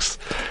 Thanks.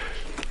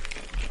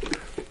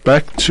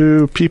 Back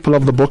to People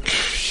of the Book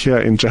here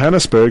in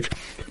Johannesburg,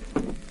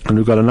 and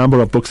we've got a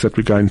number of books that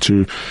we're going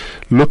to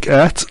look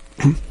at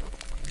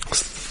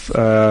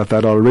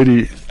that are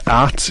already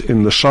out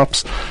in the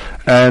shops,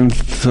 and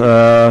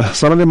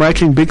some of them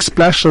making big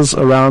splashes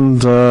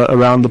around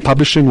the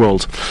publishing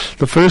world.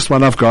 The first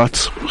one I've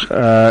got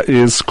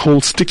is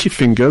called Sticky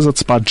Fingers.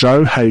 It's by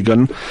Joe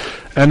Hagan,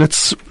 and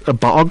it's a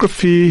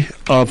biography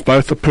of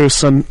both a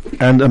person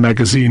and a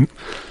magazine.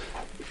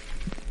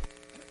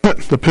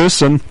 The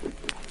person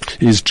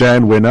is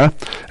Jan Wenner,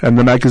 and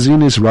the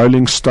magazine is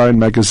Rolling Stone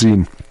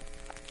magazine.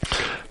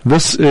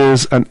 This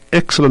is an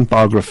excellent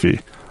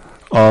biography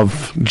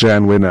of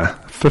Jan Wenner,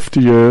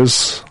 50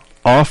 years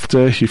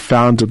after he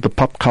founded the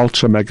Pop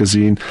Culture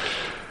magazine,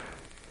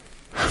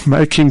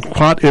 making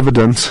quite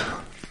evident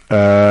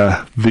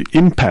the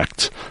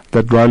impact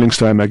that Rolling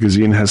Stone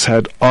magazine has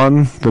had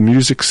on the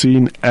music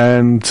scene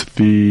and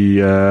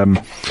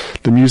the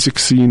music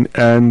scene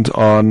and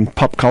on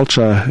pop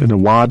culture in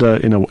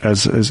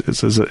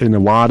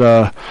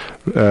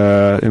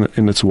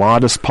its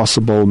widest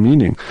possible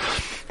meaning.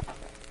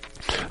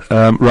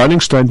 Rolling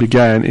Stone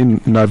began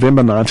in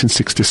November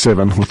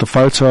 1967 with a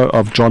photo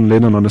of John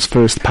Lennon on his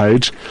first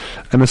page,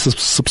 and it's a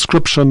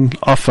subscription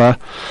offer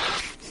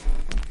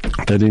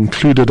that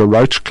included a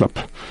roach clip.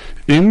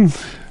 In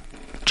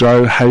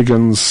Joe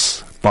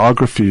Hagan's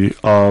biography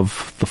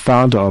of the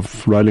founder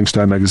of Rolling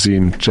Stone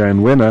magazine, Jan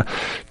Wenner,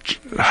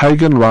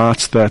 Hagan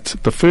writes that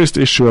the first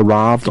issue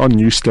arrived on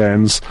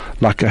newsstands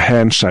like a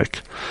handshake.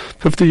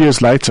 50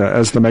 years later,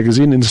 as the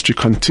magazine industry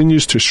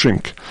continues to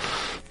shrink,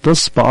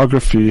 this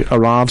biography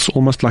arrives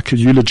almost like a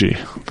eulogy.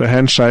 The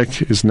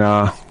handshake is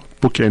now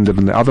bookended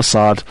on the other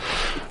side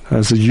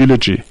as a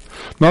eulogy.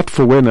 Not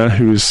for Wenner,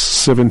 who is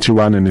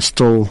 71 and is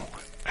still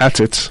at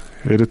it,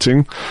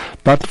 editing,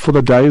 but for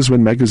the days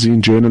when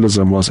magazine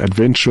journalism was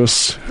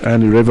adventurous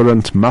and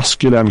irreverent,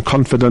 muscular and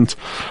confident,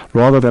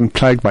 rather than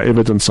plagued by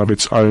evidence of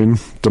its own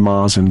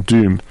demise and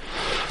doom.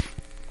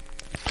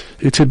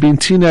 It had been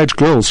teenage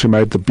girls who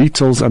made the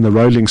Beatles and the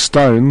Rolling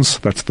Stones,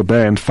 that's the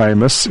band,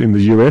 famous in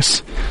the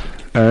US,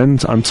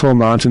 and until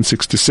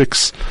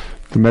 1966,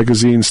 the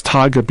magazines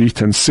Tiger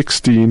Beat and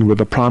 16 were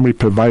the primary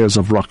purveyors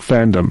of rock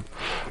fandom.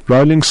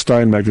 Rolling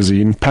Stone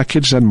magazine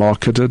packaged and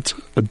marketed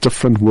a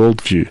different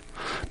worldview,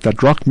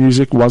 that rock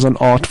music was an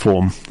art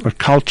form, a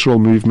cultural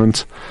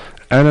movement,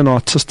 and an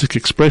artistic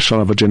expression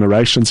of a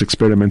generation's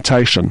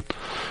experimentation,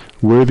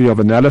 worthy of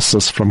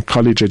analysis from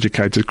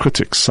college-educated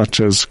critics such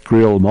as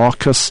Greil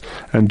Marcus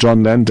and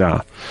John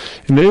Landau.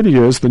 In the early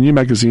years, the new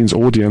magazine's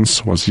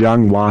audience was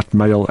young, white,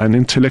 male, and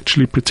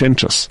intellectually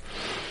pretentious.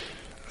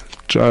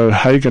 Joe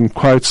Hagan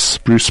quotes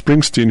Bruce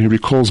Springsteen, who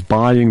recalls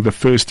buying the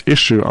first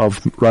issue of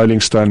Rolling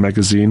Stone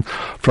magazine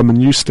from a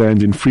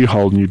newsstand in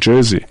Freehold, New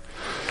Jersey.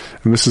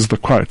 And this is the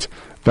quote: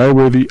 "They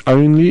were the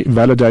only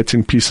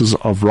validating pieces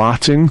of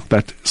writing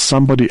that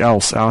somebody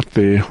else out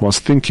there was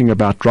thinking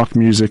about rock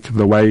music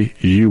the way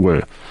you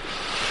were."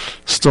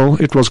 Still,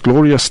 it was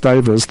Gloria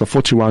Stavers, the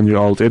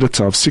 41-year-old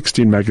editor of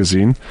 16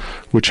 magazine,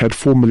 which had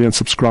 4 million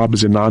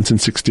subscribers in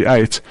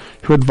 1968,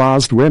 who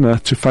advised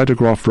Wenner to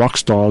photograph rock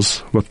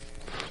stars with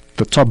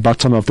the top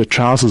button of their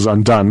trousers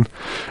undone,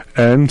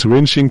 and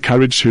when she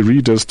encouraged her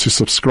readers to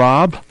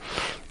subscribe,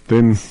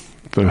 then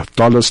the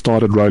dollars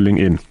started rolling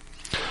in.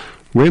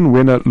 When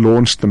Wenner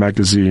launched the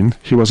magazine,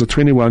 he was a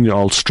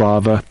 21-year-old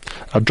striver,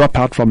 a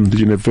dropout from the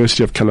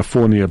University of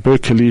California,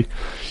 Berkeley.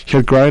 He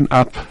had grown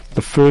up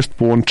the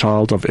firstborn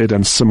child of Ed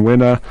and Sim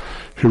Wenner,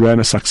 who ran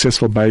a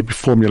successful baby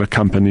formula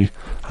company,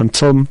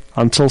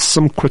 until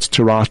Sim quit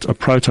to write a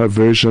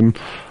proto-version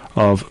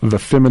of the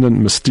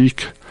feminine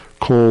mystique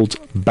called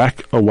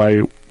Back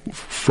Away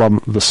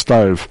from the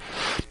Stove.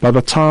 By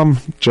the time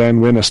Jan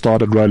Wenner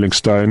started Rolling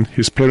Stone,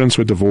 his parents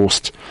were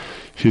divorced.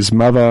 His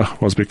mother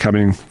was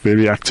becoming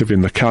very active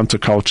in the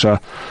counterculture,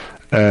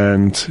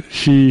 and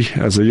he,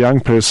 as a young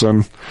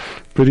person,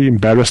 pretty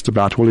embarrassed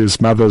about all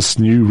his mother's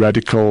new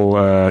radical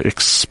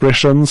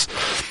expressions,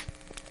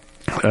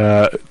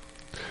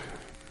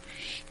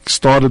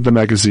 started the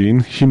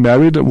magazine. He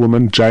married a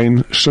woman,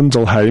 Jane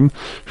Schindelheim,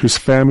 whose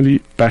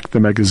family backed the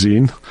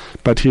magazine,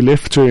 but he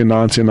left her in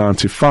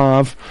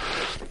 1995,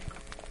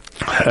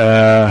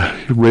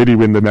 really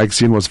when the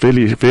magazine was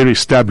very, very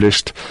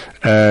established,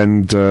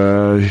 and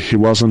he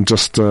wasn't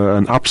just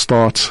an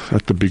upstart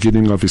at the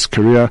beginning of his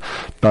career,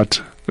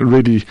 but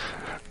really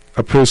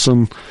a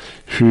person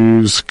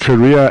whose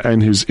career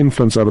and whose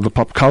influence over the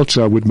pop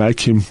culture would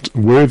make him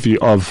worthy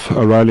of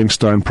a Rolling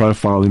Stone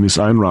profile in his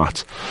own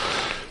right.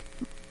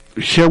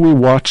 Here we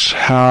watch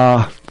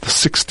how the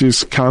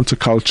 60s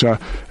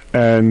counterculture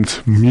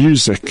and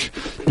music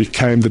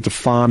became the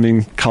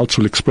defining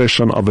cultural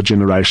expression of a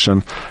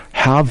generation,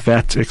 how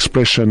that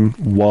expression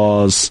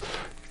was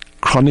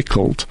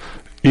chronicled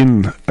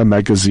in a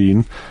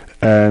magazine,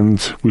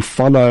 and we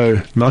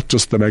follow not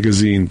just the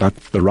magazine but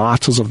the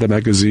writers of the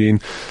magazine,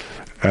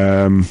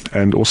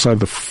 and also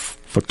the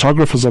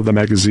photographers of the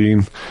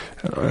magazine,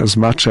 as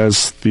much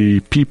as the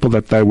people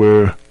that they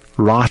were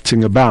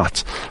writing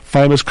about.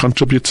 Famous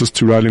contributors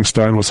to Rolling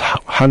Stone was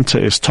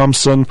Hunter S.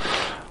 Thompson,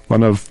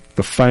 one of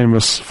the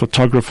famous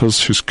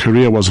photographers whose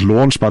career was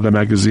launched by the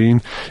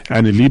magazine,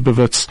 Annie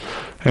Leibovitz,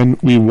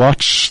 and we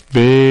watch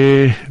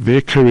their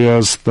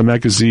careers, the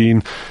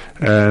magazine,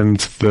 and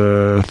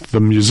the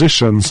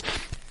musicians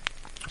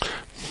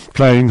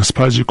playing, I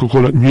suppose you could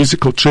call it,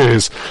 musical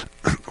chairs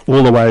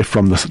all the way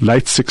from the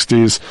late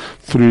 60s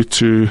through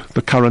to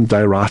the current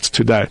day right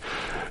today.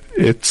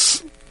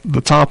 It's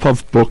the type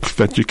of book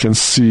that you can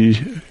see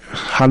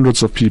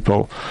hundreds of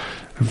people.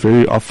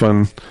 Very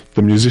often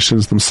the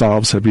musicians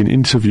themselves have been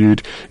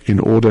interviewed in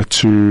order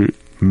to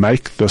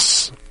make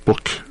this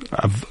book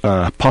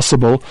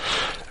possible.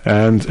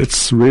 And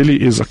it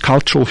really is a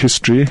cultural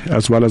history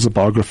as well as a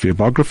biography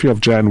of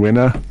Jan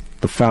Wenner,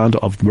 the founder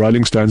of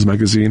Rolling Stones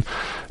magazine,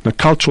 and a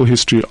cultural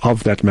history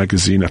of that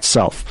magazine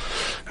itself.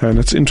 And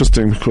it's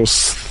interesting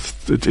because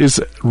it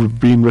is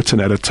being written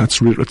at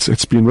it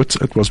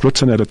was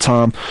written at a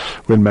time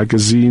when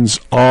magazines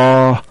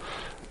are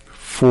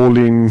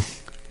falling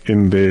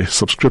in their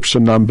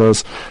subscription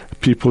numbers.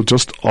 People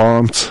just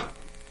aren't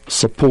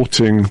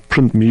supporting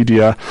print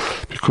media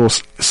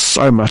because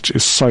so much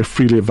is so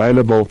freely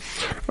available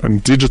on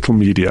digital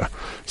media.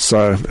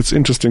 So it's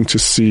interesting to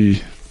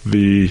see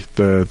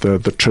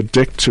the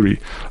trajectory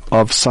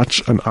of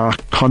such an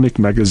iconic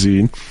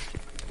magazine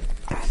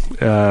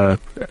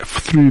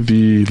through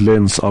the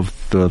lens of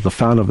the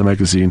founder of the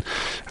magazine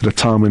at a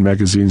time when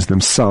magazines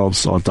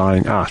themselves are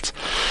dying out.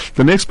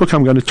 The next book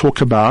I'm going to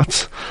talk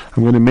about,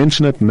 I'm going to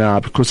mention it now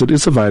because it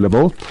is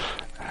available,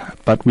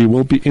 but we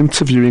will be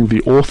interviewing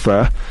the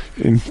author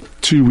in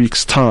 2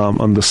 weeks' time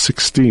on the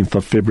 16th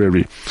of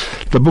February.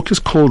 The book is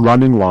called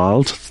Running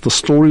Wild, the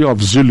story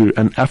of Zulu,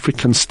 an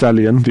African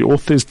stallion. The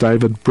author is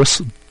David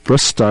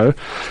Bristow,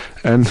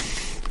 and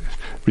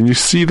when you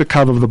see the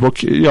cover of the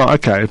book, yeah,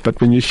 okay,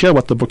 but when you hear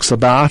what the book's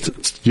about,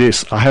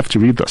 yes, I have to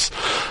read this.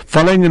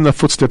 Following in the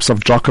footsteps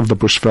of Jock of the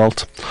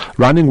Bushveld,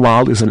 Running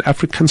Wild is an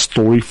African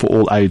story for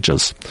all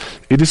ages.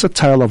 It is a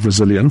tale of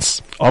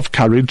resilience, of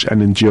courage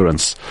and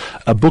endurance,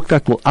 a book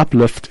that will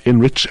uplift,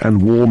 enrich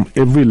and warm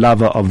every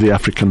lover of the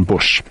African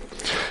bush.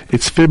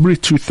 It's February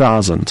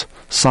 2000.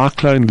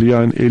 Cyclone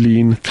Leon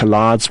Eileen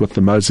collides with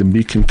the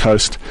Mozambican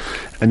coast,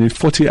 and in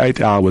 48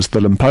 hours the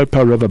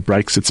Limpopo River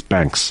breaks its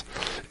banks.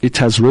 It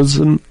has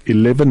risen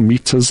 11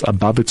 meters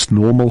above its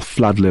normal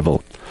flood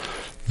level.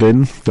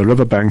 Then the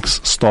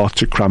riverbanks start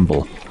to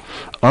crumble.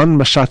 On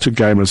Mashatu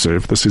Game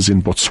Reserve, this is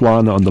in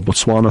Botswana, on the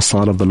Botswana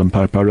side of the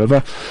Limpopo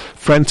River,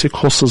 frantic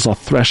horses are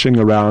thrashing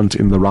around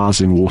in the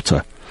rising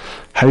water.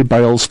 Hay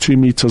bales 2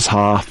 meters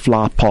high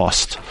fly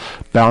past,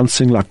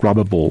 bouncing like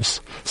rubber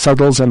balls.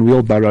 Saddles and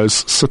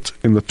wheelbarrows sit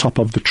in the top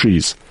of the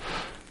trees.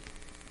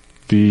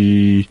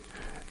 The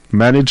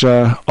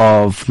manager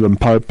of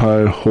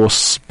Limpopo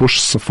Horse Bush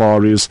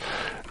Safaris,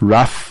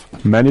 Ruff,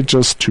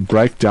 manages to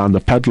break down the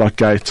padlock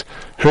gate,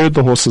 herd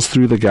the horses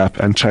through the gap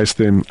and chase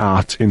them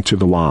out into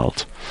the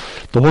wild.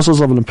 The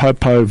horses of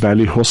Limpopo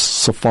Valley Horse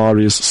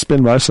Safaris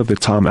spend most of their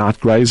time out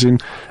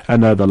grazing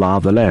and know the lie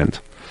of the land.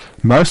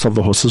 Most of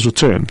the horses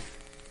return,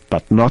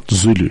 but not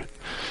Zulu.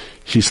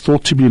 He's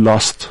thought to be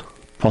lost,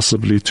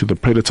 possibly to the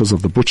predators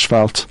of the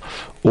Bushveld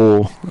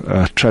or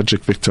a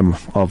tragic victim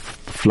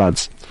of the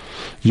floods.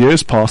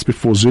 Years pass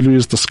before Zulu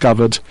is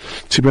discovered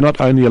to be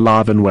not only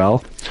alive and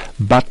well,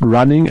 but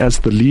running as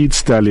the lead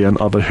stallion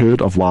of a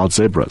herd of wild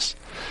zebras.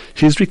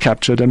 He is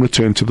recaptured and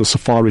returned to the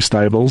safari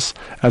stables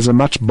as a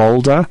much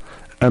bolder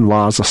and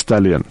wiser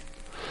stallion.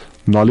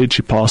 Knowledge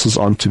he passes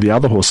on to the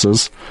other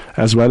horses,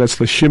 as well as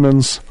the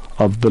humans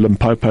of the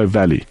Limpopo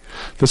Valley.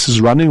 This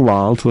is Running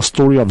Wild, the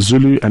story of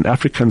Zulu, an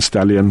African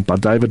stallion, by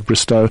David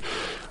Bristow.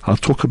 I'll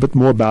talk a bit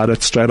more about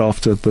it straight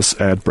after this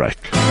ad break.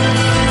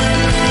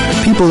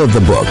 People of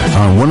the Book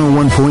on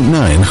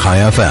 101.9 High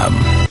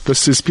FM.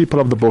 This is People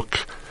of the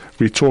Book.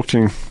 We're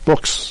talking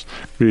books.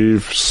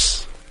 We've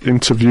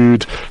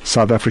interviewed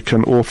South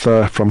African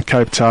author from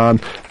Cape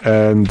Town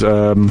and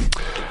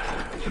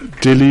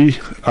Delhi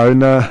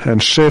owner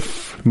and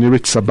chef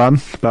Nurit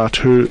Saban about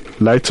her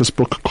latest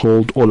book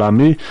called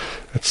Olami.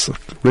 It's a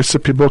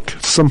recipe book,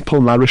 simple,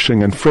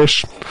 nourishing and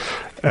fresh,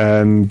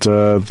 and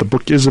the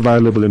book is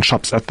available in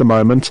shops at the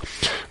moment.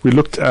 We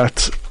looked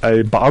at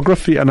a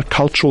biography and a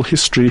cultural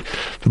history.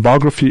 The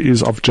biography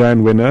is of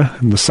Jan Wenner,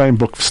 and the same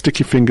book,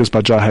 Sticky Fingers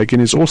by Joe Hagan,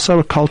 is also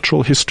a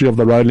cultural history of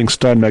the Rolling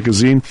Stone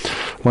magazine,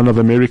 one of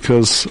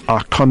America's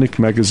iconic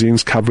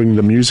magazines covering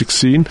the music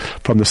scene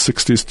from the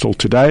 60s till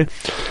today.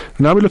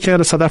 Now we're looking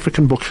at a South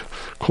African book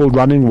called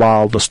Running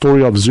Wild, the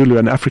story of Zulu,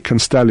 an African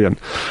stallion.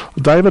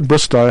 David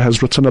Bristow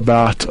has written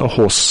about a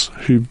horse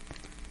who,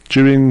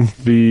 during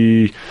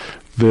the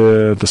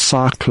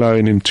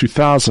cyclone in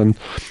 2000,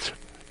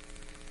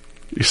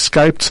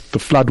 escaped the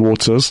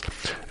floodwaters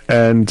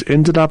and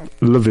ended up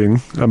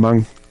living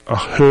among a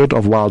herd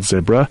of wild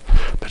zebra,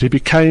 but he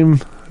became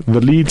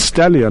the lead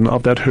stallion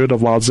of that herd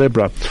of wild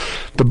zebra.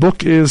 The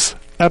book is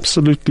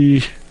absolutely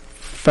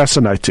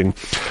fascinating,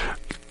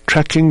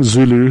 tracking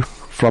Zulu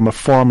from a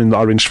farm in the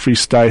Orange Free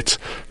State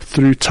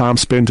through time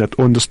spent at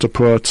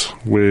Onderstepoort,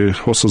 where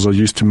horses are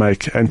used to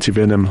make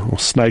anti-venom or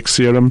snake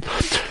serum,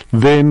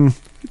 then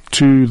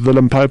to the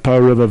Limpopo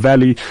River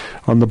Valley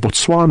on the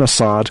Botswana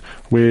side,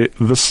 where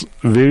this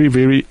very,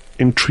 very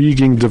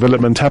intriguing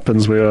development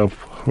happens, where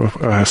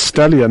a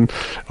stallion,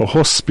 a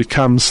horse,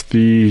 becomes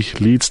the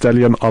lead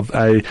stallion of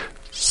a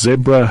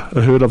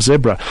herd of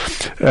zebra.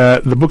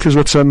 The book is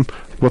written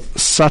with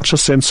such a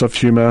sense of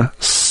humor,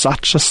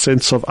 such a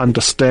sense of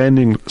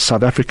understanding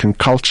South African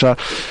culture,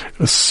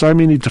 so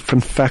many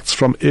different facts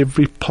from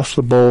every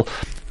possible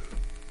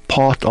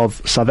part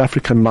of South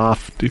African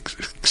life,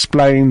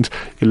 explained,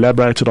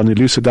 elaborated on,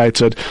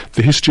 elucidated,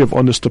 the history of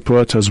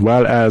Onderstepoort, as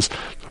well as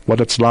what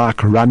it's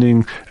like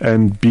running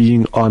and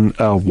being on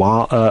a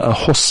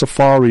horse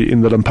safari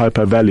in the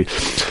Limpopo Valley.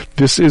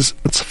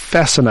 It's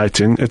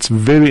fascinating, it's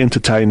very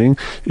entertaining,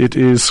 it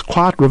is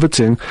quite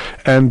riveting,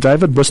 and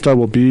David Bristow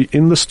will be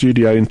in the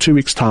studio in 2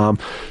 weeks' time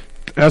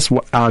as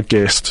our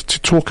guest to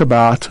talk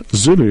about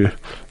Zulu,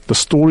 the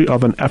story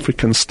of an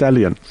African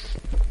stallion.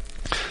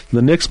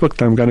 The next book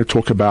that I'm going to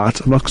talk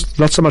about, I'm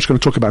not so much going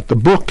to talk about the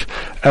book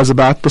as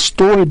about the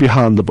story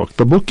behind the book.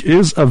 The book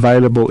is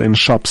available in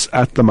shops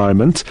at the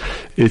moment.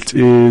 It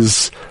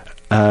is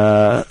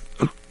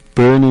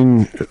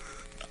burning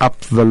up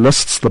the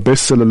lists, the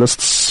bestseller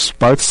lists,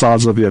 both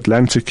sides of the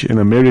Atlantic in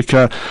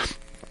America,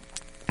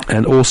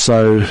 and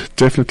also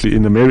definitely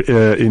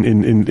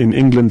in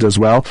England as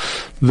well.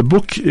 The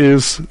book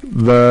is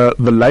the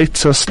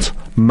latest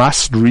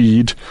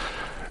must-read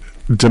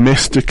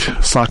domestic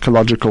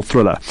psychological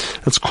thriller.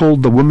 It's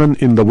called The Woman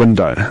in the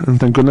Window, and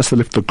thank goodness they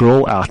left the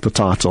girl out the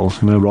title.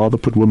 Rather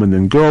put woman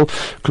than girl,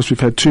 because we've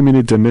had too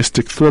many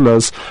domestic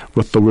thrillers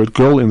with the word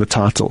girl in the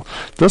title.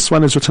 This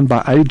one is written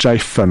by A.J.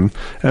 Finn,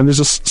 and there's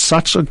just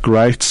such a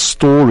great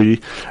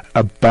story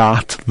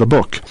about the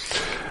book.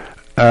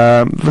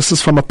 This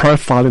is from a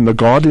profile in the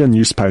Guardian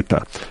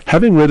newspaper.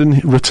 Having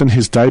written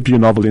his debut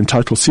novel in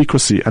total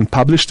secrecy and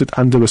published it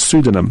under a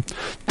pseudonym,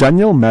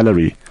 Daniel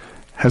Mallory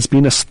has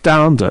been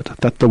astounded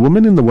that The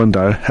Woman in the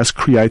Window has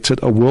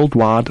created a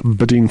worldwide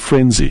bidding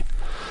frenzy.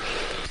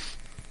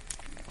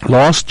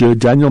 Last year,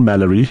 Daniel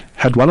Mallory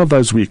had one of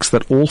those weeks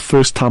that all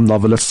first-time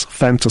novelists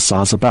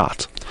fantasize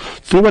about.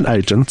 Through an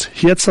agent,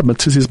 he had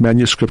submitted his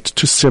manuscript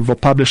to several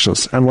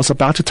publishers and was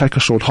about to take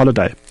a short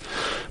holiday.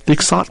 The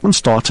excitement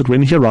started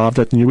when he arrived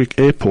at Newark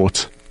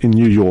Airport in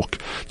New York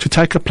to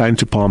take a plane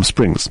to Palm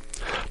Springs.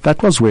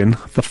 That was when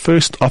the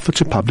first offer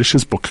to publish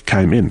his book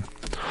came in.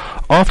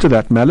 After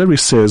that, Mallory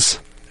says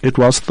it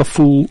was the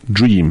full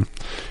dream.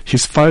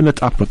 His phone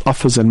lit up with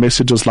offers and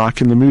messages like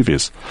in the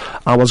movies.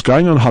 I was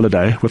going on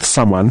holiday with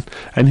someone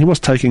and he was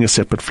taking a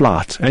separate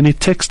flight, and he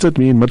texted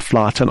me in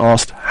mid-flight and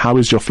asked, "How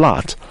is your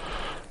flight?"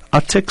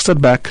 I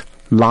texted back,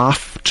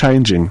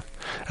 "Life-changing,"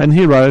 and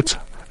he wrote,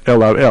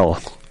 LOL.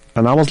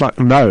 And I was like,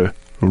 no,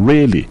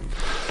 really?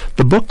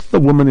 The book, The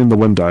Woman in the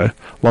Window,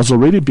 was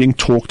already being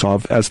talked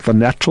of as the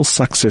natural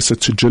successor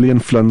to Gillian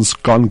Flynn's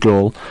Gone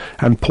Girl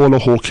and Paula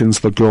Hawkins'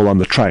 The Girl on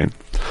the Train.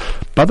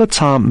 By the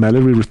time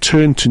Mallory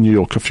returned to New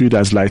York a few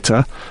days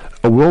later,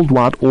 a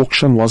worldwide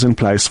auction was in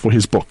place for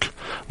his book,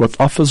 with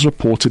offers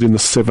reported in the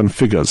 7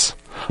 figures.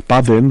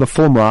 By then, the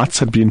film rights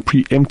had been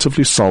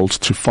preemptively sold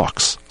to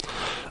Fox.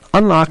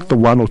 Unlike the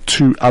 1 or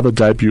 2 other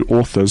debut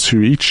authors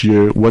who each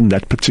year win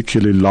that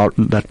particular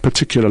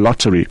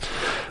lottery,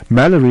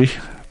 Mallory,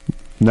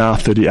 now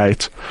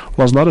 38,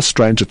 was not a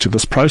stranger to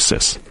this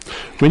process.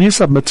 When he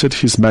submitted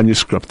his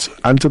manuscript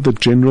under the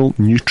general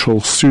neutral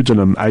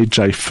pseudonym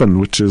A.J. Finn,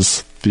 which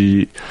is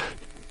the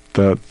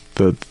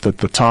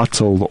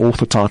title, the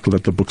author title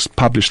that the book's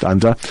published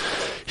under,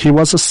 he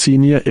was a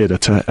senior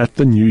editor at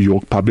the New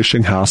York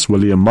publishing house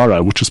William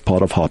Morrow, which is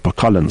part of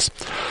HarperCollins.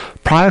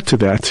 Prior to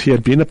that, he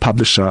had been a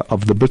publisher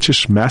of the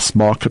British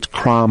mass-market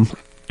crime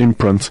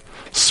imprint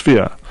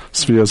Sphere.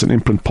 Sphere is an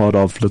imprint part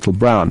of Little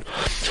Brown.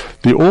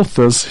 The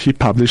authors he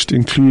published,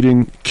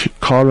 including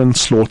Karen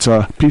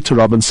Slaughter, Peter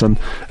Robinson,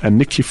 and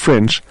Nicky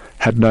French,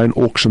 had known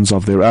auctions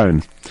of their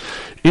own.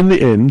 In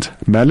the end,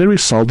 Mallory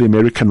sold the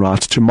American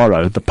rights to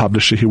Morrow, the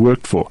publisher he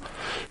worked for,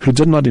 who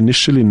did not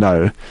initially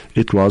know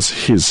it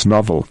was his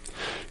novel.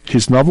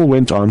 His novel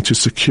went on to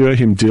secure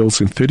him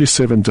deals in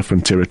 37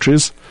 different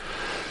territories.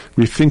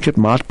 We think it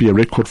might be a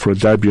record for a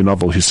debut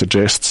novel, he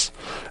suggests.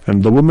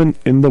 And The Woman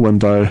in the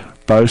Window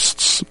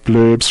boasts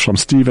blurbs from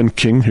Stephen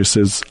King, who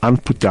says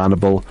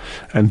unputdownable,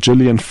 and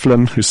Gillian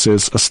Flynn, who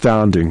says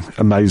astounding,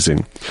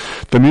 amazing.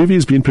 The movie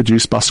has been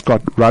produced by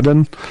Scott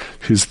Rudin,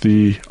 who's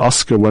the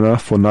Oscar winner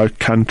for No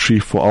Country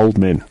for Old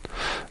Men.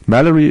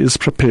 Mallory is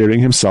preparing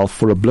himself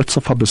for a blitz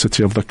of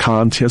publicity of the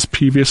kind he has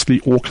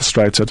previously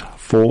orchestrated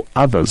for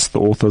others,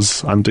 the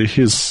authors under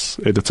his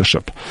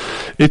editorship.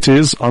 It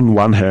is, on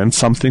one hand,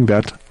 something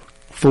that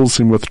fills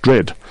him with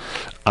dread.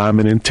 I'm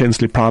an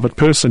intensely private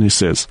person, he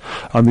says.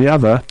 On the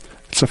other,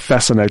 it's a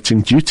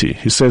fascinating duty.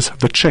 He says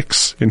the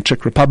Czechs in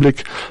Czech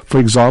Republic, for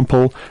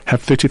example,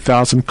 have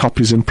 30,000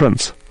 copies in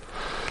print.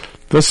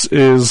 This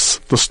is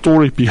the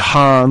story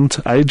behind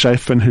A.J.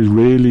 Finn, who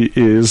really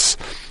is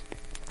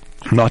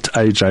not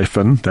A.J.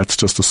 Finn. That's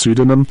just a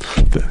pseudonym.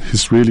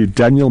 He's really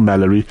Daniel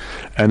Mallory,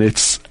 and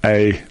it's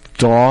a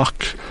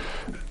dark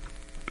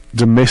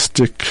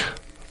domestic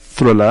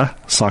thriller,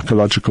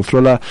 psychological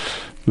thriller,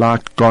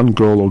 like Gone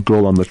Girl or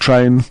Girl on the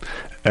Train,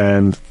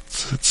 and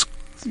it's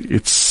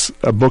It's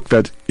a book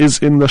that is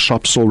in the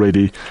shops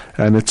already,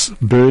 and it's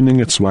burning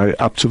its way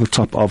up to the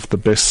top of the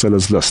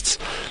bestsellers lists.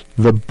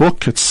 The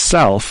book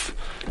itself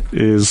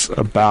is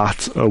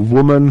about a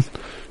woman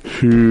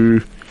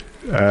who...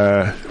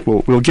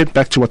 we'll get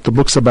back to what the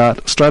book's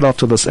about straight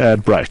after this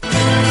ad break.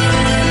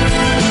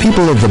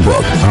 People of the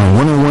Book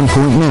on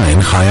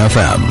 101.9 Chai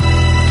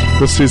FM.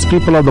 This is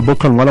People of the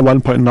Book on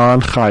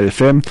 101.9 Chai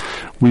FM.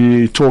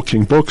 We're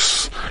talking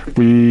books.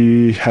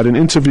 We had an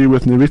interview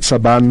with Nuritza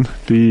Ban,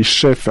 the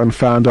chef and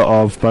founder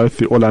of both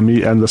the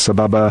Olami and the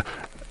Sababa.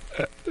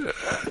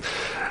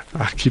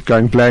 I keep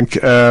going blank.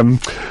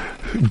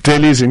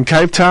 Delis in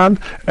Cape Town,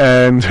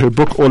 and her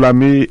book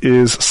Olami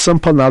is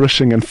simple,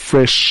 nourishing and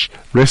fresh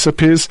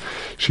recipes.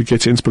 She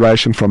gets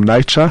inspiration from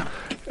nature,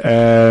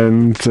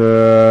 and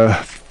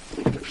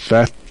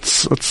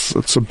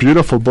it's a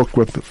beautiful book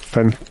with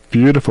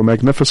beautiful,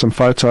 magnificent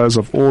photos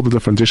of all the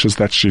different dishes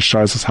that she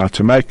shows us how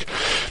to make.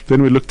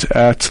 Then we looked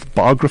at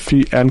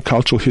biography and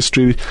cultural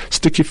history,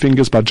 Sticky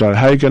Fingers by Joe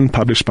Hagan,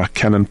 published by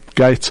Cannon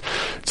Gate.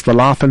 It's the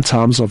life and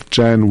times of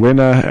Jan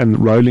Wenner and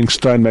Rolling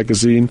Stone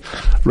magazine.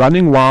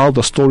 Running Wild,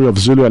 the story of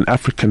Zulu and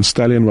African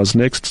stallion was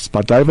next. It's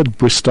by David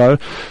Bristow.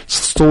 It's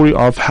the story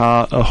of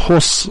how a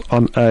horse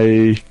on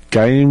a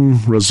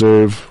game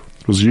reserve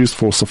was used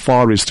for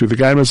safaris through the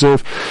game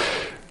reserve,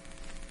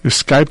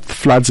 escaped the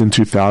floods in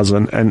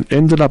 2000 and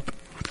ended up,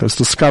 it was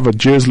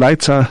discovered years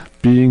later,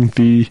 being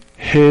the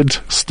head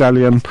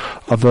stallion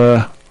of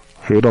a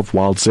herd of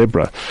wild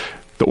zebra.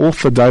 The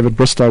author, David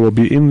Bristow, will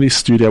be in the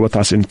studio with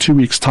us in 2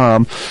 weeks'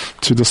 time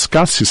to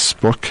discuss his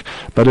book,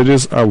 but it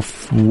is a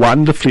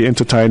wonderfully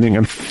entertaining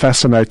and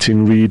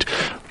fascinating read,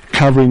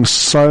 covering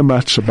so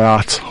much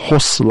about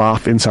horse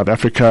life in South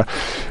Africa.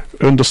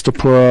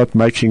 Understopur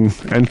making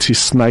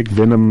anti-snake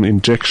venom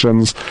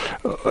injections,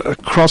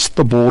 across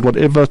the board,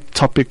 whatever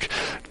topic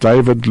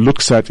David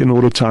looks at in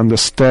order to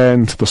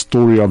understand the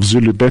story of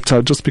Zulu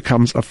better just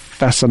becomes a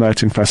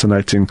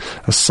fascinating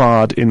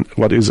aside in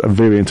what is a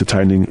very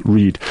entertaining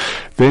read.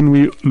 Then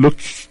we're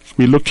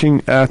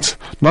looking at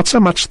not so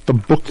much the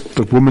book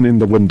The Woman in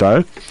the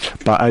Window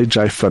by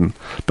A.J. Finn,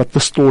 but the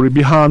story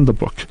behind the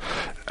book.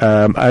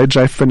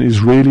 A.J. Finn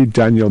is really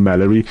Daniel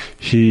Mallory.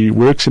 He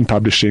works in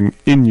publishing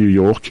in New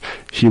York.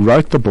 He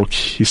wrote the book.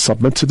 He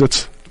submitted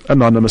it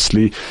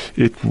anonymously.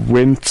 It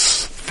went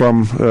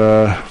from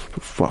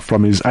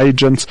his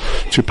agent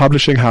to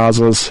publishing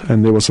houses,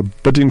 and there was a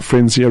bidding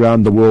frenzy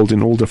around the world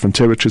in all different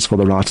territories for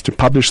the right to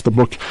publish the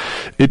book.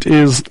 It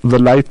is the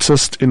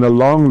latest in a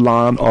long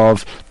line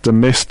of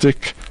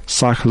domestic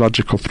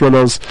psychological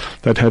thrillers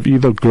that have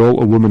either girl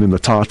or woman in the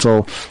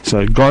title.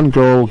 So Gone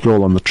Girl,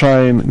 Girl on the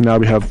Train, now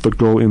we have The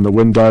Girl in the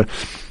Window.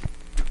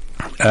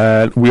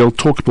 We'll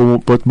talk a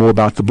bit more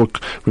about the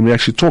book when we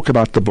actually talk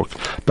about the book,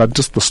 but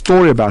just the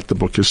story about the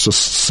book is just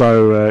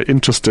so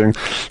interesting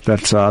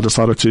that I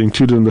decided to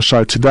include it in the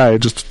show today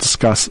just to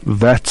discuss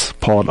that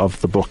part of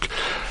the book.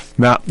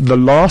 Now, the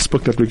last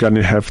book that we're going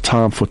to have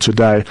time for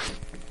today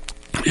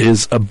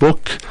is a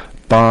book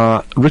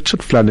by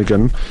Richard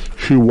Flanagan,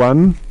 who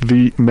won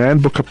the Man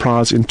Booker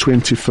Prize in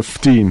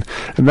 2015,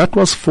 and that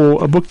was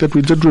for a book that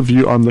we did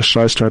review on the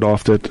show shortly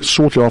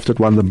after it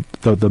won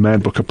the Man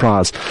Booker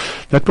Prize.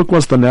 That book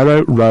was The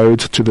Narrow Road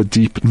to the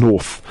Deep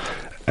North.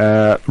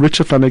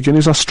 Richard Flanagan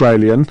is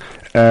Australian,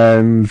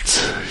 and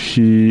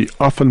he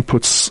often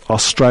puts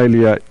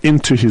Australia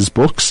into his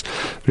books,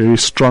 very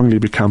strongly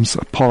becomes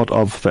a part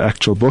of the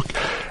actual book.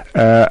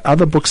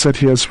 Other books that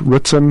he has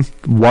written,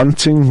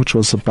 Wanting, which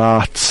was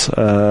about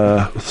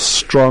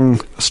strong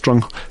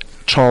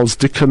Charles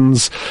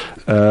Dickens,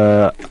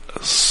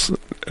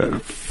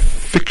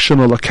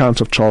 fictional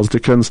account of Charles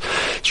Dickens.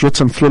 He's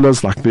written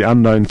thrillers like The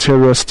Unknown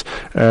Terrorist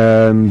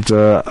and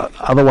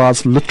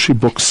otherwise literary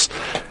books.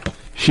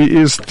 He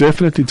is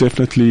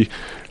definitely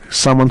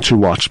someone to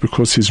watch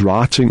because his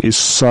writing is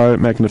so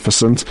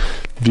magnificent.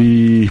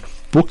 The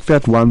book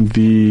that won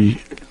the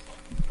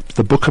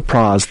Booker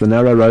Prize, The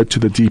Narrow Road to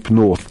the Deep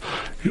North,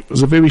 it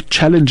was a very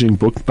challenging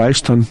book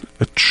based on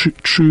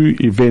true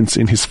events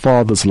in his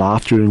father's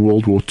life during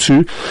World War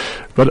II,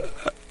 but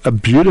a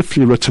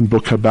beautifully written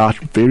book about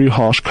very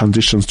harsh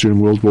conditions during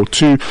World War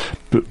II,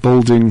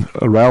 building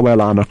a railway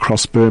line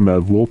across Burma,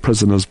 war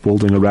prisoners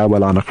building a railway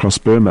line across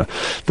Burma.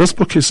 This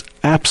book is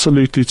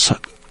absolutely...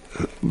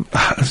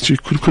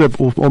 It could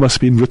have almost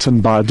been written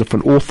by a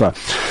different author.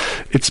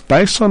 It's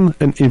based on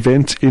an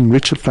event in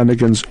Richard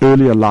Flanagan's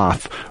earlier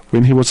life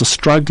when he was a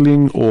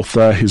struggling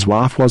author. His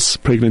wife was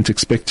pregnant,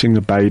 expecting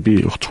a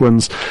baby or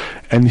twins,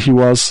 and he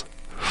was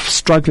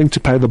struggling to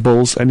pay the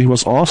bills, and he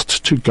was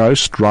asked to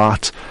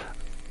ghostwrite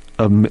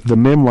the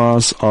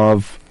memoirs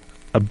of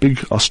a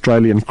big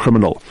Australian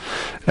criminal.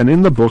 And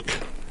in the book,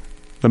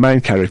 the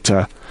main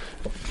character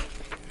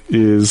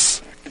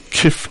is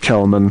Kif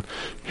Kelman,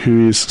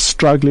 who is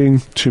struggling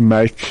to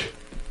make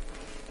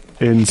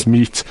ends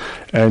meet,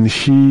 and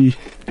he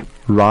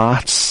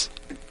writes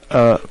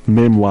a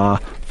memoir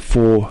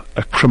for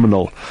a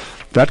criminal.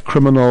 That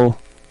criminal,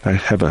 they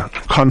have a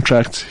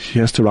contract. He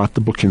has to write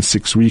the book in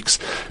 6 weeks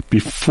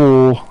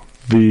before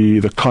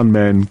the con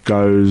man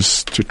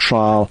goes to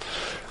trial,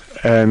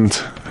 and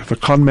the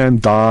con man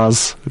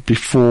dies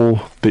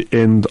before the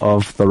end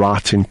of the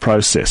writing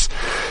process.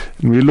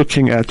 And we're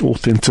looking at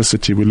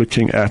authenticity, we're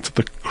looking at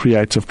the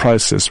creative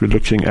process, we're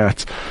looking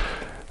at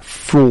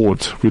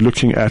fraud, we're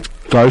looking at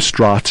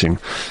ghostwriting.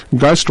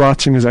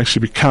 Ghostwriting has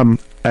actually become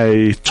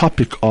a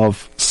topic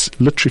of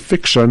literary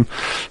fiction,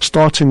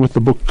 starting with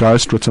the book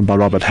Ghost, written by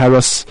Robert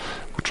Harris,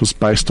 which was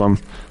based on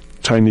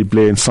Tony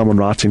Blair and someone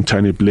writing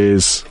Tony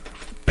Blair's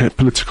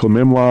political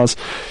memoirs.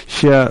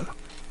 Here,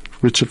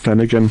 Richard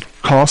Flanagan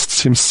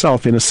casts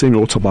himself in a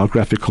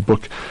semi-autobiographical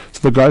book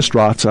to the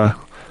ghostwriter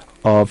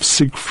of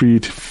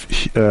Siegfried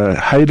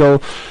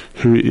Heydel,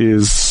 who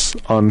is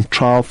on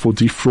trial for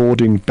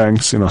defrauding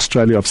banks in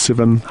Australia of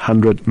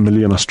 700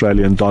 million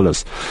Australian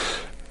dollars.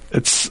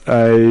 It's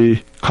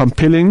a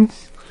compelling,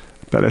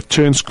 but at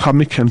turns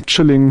comic and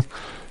chilling,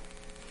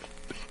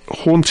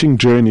 haunting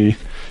journey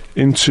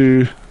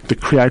into the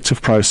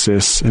creative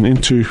process and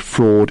into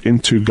fraud,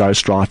 into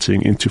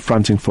ghostwriting, into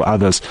fronting for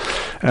others.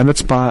 And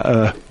it's by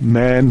a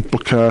Man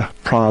Booker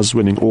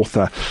Prize-winning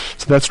author.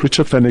 So that's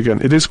Richard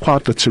Flanagan. It is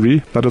quite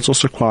literary, but it's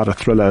also quite a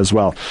thriller as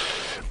well.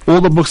 All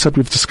the books that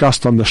we've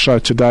discussed on the show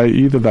today,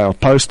 either they are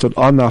posted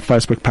on our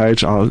Facebook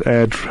page.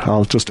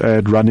 I'll just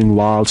add Running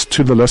Wild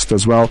to the list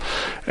as well.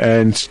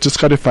 And just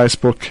go to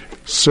Facebook,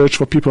 search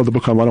for People of the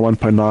Book on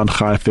 101.9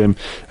 Chai FM,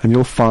 and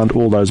you'll find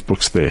all those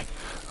books there.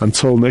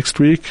 Until next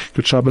week,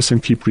 good Shabbos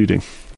and keep reading.